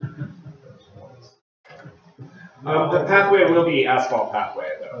 The pathway will be asphalt pathway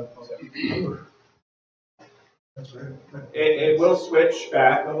though. So. That's right. It will switch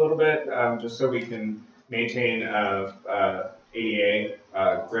back a little bit, just so we can maintain ADA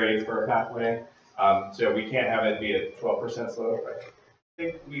grade for a pathway. So we can't have it be a 12% slope. I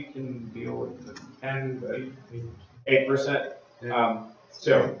think we can deal with the 10, but 8%.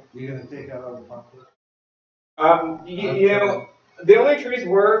 So you're gonna take out all the poplar? You know, the only trees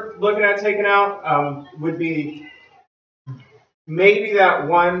we're looking at taking out would be maybe that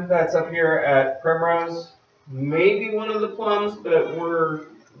one that's up here at Primrose, maybe one of the plums, but we're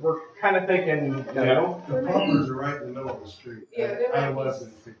kind of thinking no. The poplars are right in the middle of the street. Yeah, there I might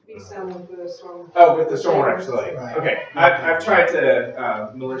wasn't. be some with the storm. Oh, with the stormwater facility. Right. Okay, I've tried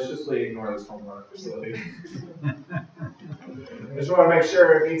to maliciously ignore the stormwater facility. Just want to make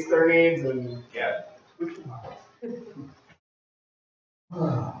sure it meets their needs, and yeah.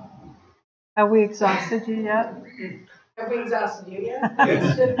 Have we exhausted you yet? Have we exhausted you yet?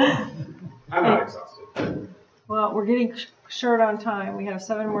 I'm not exhausted. Well, we're getting short on time. We have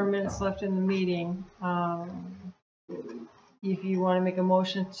 7 more minutes left in the meeting. If you want to make a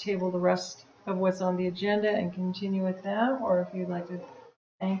motion to table the rest of what's on the agenda and continue with them, or if you'd like to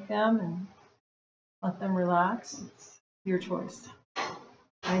thank them and let them relax, it's your choice.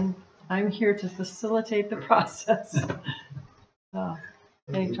 I'm here to facilitate the process.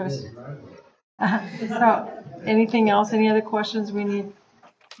 Any choice? So, anything else? Any other questions we need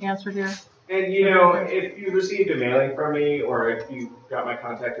answered here? And you know, if you received a mailing from me, or if you got my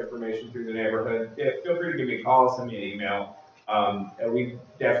contact information through the neighborhood, feel free to give me a call, send me an email. We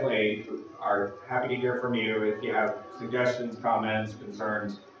definitely are happy to hear from you if you have suggestions, comments,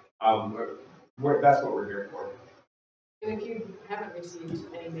 concerns. That's what we're here for. And if you haven't received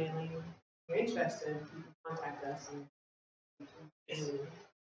any mailing, you're interested, you can contact us.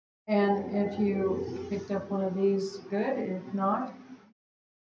 And if you picked up one of these, good. If not,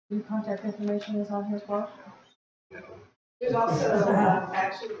 your contact information is on here as well. There's also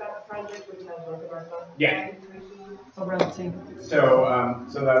actually about the project, which has both of our contact information. Oh, relative.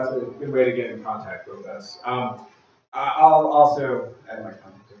 So that's a good way to get in contact with us. I'll also add my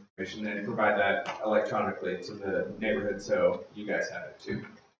contact information and provide that electronically to the neighborhood, so you guys have it too.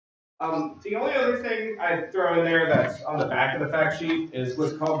 The only other thing I'd throw in there that's on the back of the fact sheet is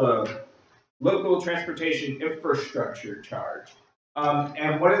what's called the local transportation infrastructure charge.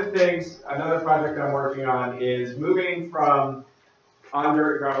 And one of the things, another project I'm working on is moving from on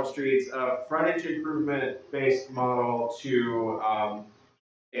dirt gravel streets a frontage improvement based model to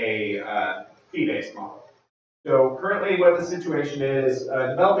a fee-based model. So currently what the situation is,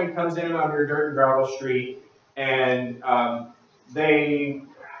 development comes in on your dirt and gravel street, and they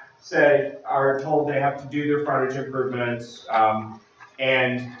are told they have to do their frontage improvements,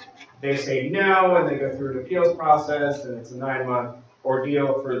 and they say no, and they go through an appeals process, and it's a 9-month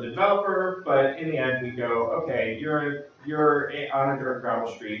ordeal for the developer. But in the end, we go, okay, you're on a dirt and gravel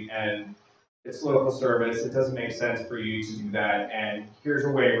street, and it's local service. It doesn't make sense for you to do that, and here's a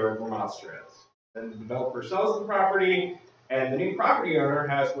waiver of remonstrance. Then the developer sells the property, and the new property owner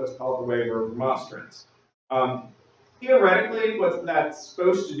has what's called the waiver of remonstrance. Theoretically, what that's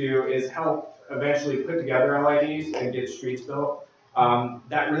supposed to do is help eventually put together LIDs and get streets built.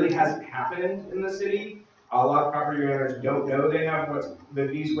 That really hasn't happened in the city. A lot of property owners don't know they have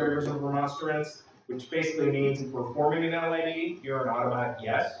these waivers of remonstrance, which basically means if we're forming an LID, you're an automatic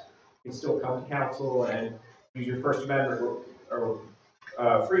yes. You can still come to council and use your First Amendment or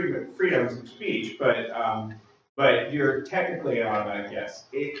freedoms of speech, but you're technically an automatic yes.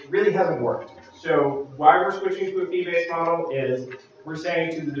 It really hasn't worked. So why we're switching to a fee-based model is we're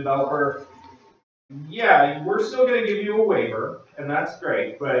saying to the developer, yeah, we're still going to give you a waiver, and that's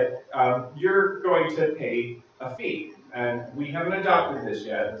great, but you're going to pay a fee. And we haven't adopted this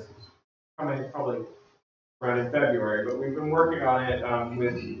yet. This is coming probably around in February, but we've been working on it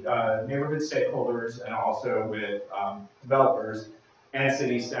with neighborhood stakeholders and also with developers and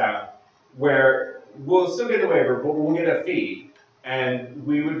city staff, where we'll still get the waiver, but we'll get a fee. And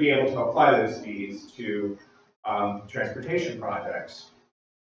we would be able to apply those fees to transportation projects.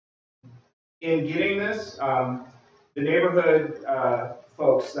 In getting this, the neighborhood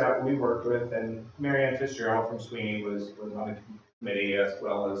folks that we worked with, and Marianne Fitzgerald from Sweeney was on the committee, as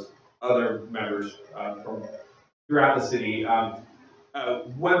well as other members from throughout the city.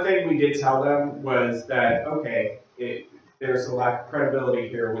 One thing we did tell them was that, okay, there's a lack of credibility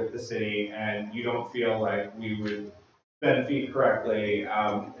here with the city, and you don't feel like we would spend the fee correctly,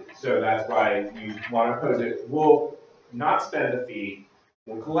 so that's why you want to oppose it. We'll not spend the fee,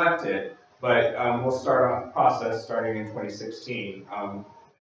 we'll collect it, but we'll start a process starting in 2016.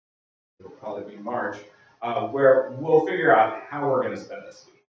 It'll probably be March, where we'll figure out how we're going to spend this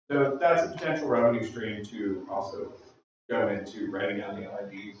fee. So that's a potential revenue stream to also go into writing down the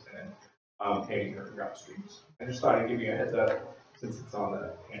LIDs and paving our drop streets. I just thought I'd give you a heads up since it's on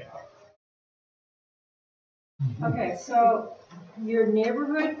the handout. Okay, so your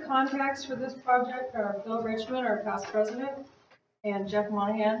neighborhood contacts for this project are Phil Richmond, our past president, and Jeff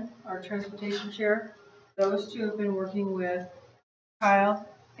Monahan, our transportation chair. Those two have been working with Kyle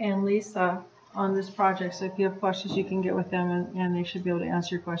and Lisa on this project. So if you have questions, you can get with them and they should be able to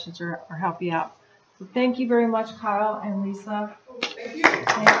answer your questions or help you out. So thank you very much, Kyle and Lisa. Thank you.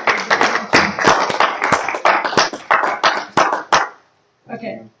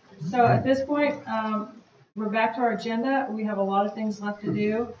 Okay, so at this point, we're back to our agenda. We have a lot of things left to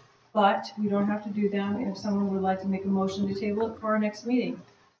do, but we don't have to do them if someone would like to make a motion to table it for our next meeting.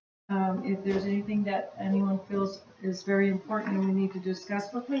 If there's anything that anyone feels is very important and we need to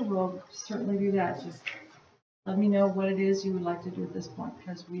discuss with me, we'll certainly do that. Just let me know what it is you would like to do at this point,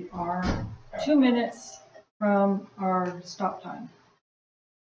 because we are 2 minutes from our stop time.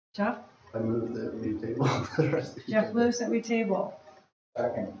 Jeff? I move that we table the rest of the Jeff moves that we table.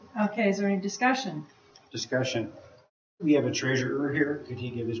 Second. Okay, is there any discussion? Discussion. We have a treasurer here. Could he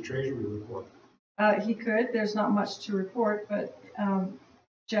give his treasury report? He could. There's not much to report, but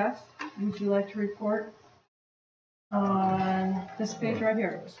Jeff, would you like to report on this page right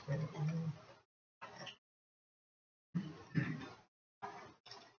here?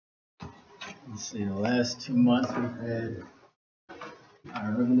 Let's see, the last 2 months we've had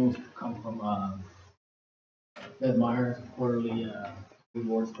our revenues come from Fed Meyer's quarterly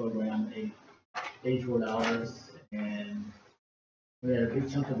rewards program, $84, and we had a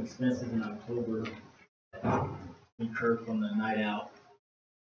big chunk of expenses in October incurred from the night out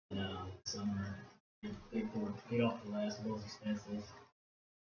summer. Paid off the last of those expenses,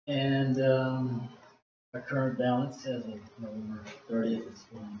 and our current balance as of November 30th is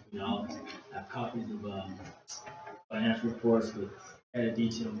 $403. I have copies of financial reports with added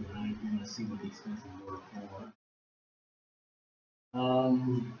detail behind if you want to see what the expenses were for.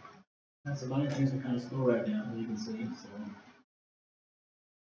 That's a lot of things are kind of slow right now, as you can see. So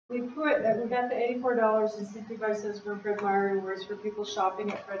we got the $84.65 from Fred Meyer rewards for people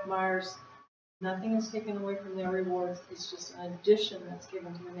shopping at Fred Meyer's. Nothing is taken away from their rewards. It's just an addition that's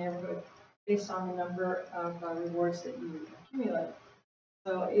given to the neighborhood based on the number of rewards that you accumulate.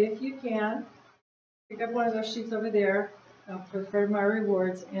 So if you can, pick up one of those sheets over there for Fred Meyer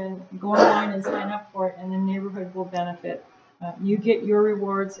rewards and go online and sign up for it, and the neighborhood will benefit. You get your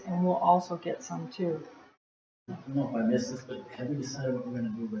rewards, and we'll also get some too. I don't know if I missed this, but have we decided what we're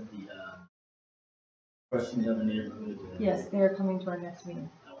going to do with the questions of the neighborhood? Yes, they're coming to our next meeting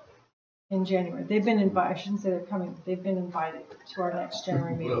in January. They've been invited. I shouldn't say they're coming. They've been invited to our next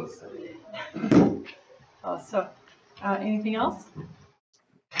January meeting. Anything else?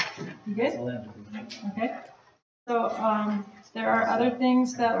 You good? Okay. So there are other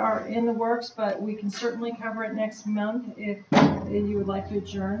things that are in the works, but we can certainly cover it next month if you would like to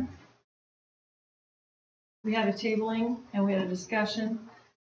adjourn. We had a tabling and we had a discussion,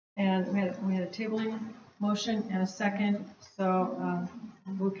 and we had a tabling motion and a second. So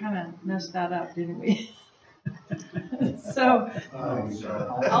we kind of messed that up, didn't we? So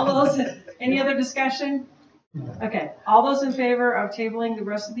all those, any other discussion? Okay, all those in favor of tabling the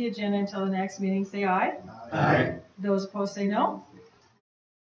rest of the agenda until the next meeting, say aye. Aye. Those opposed, say no.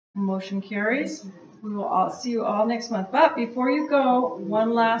 Motion carries. We will all see you all next month. But before you go,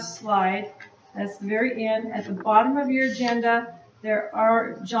 one last slide. That's the very end. At the bottom of your agenda, there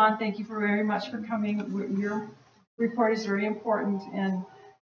are, John, thank you very much for coming. Your report is very important, and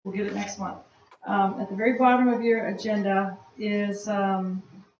we'll get it next month. At the very bottom of your agenda is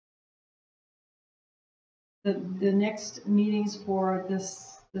the next meetings for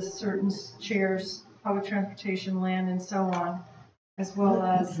this certain chairs, public transportation, land, and so on, as well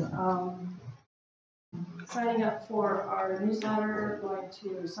as signing up for our newsletter, going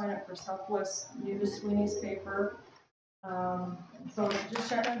to sign up for Southwest News Sweeney's paper, So just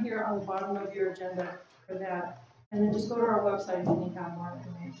check on here on the bottom of your agenda for that. And then just go to our website if you need to have more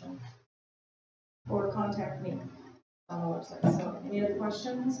information. Or contact me on the website. So any other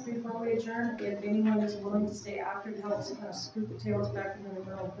questions before we adjourn? If anyone is willing to stay after to help us kind of scoop the tails back into the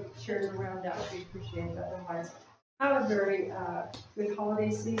middle, put the chairs around, that would be appreciated. Otherwise, have a very good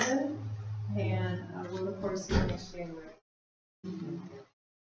holiday season, and we'll look forward to seeing you next January.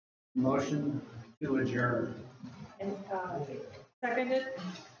 Motion to adjourn. And seconded?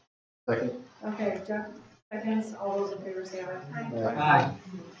 Second. Okay, Jeff, seconds. All those in favor say aye. Aye.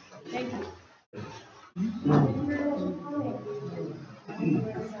 Thank you.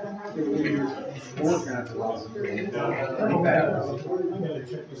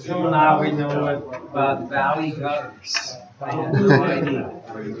 So now we know about valley gutters. I had no idea.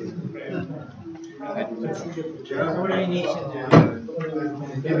 What do we need to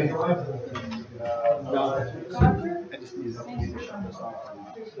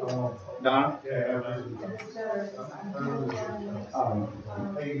Donna?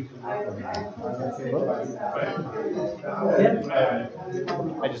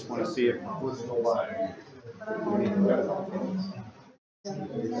 I just want to see if what's the line.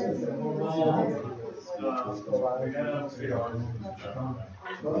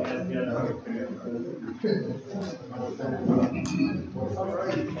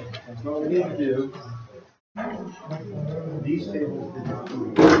 What we need to do, these tables did not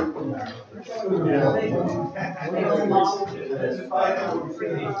move.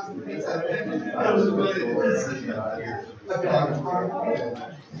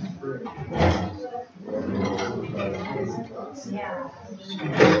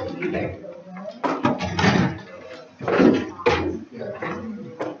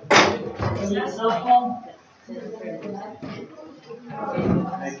 Is that cell phone?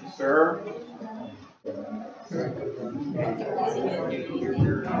 Thank you, sir.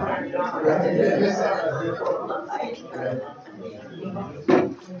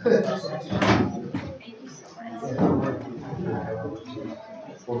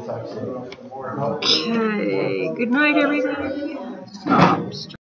 Okay, good night, everybody.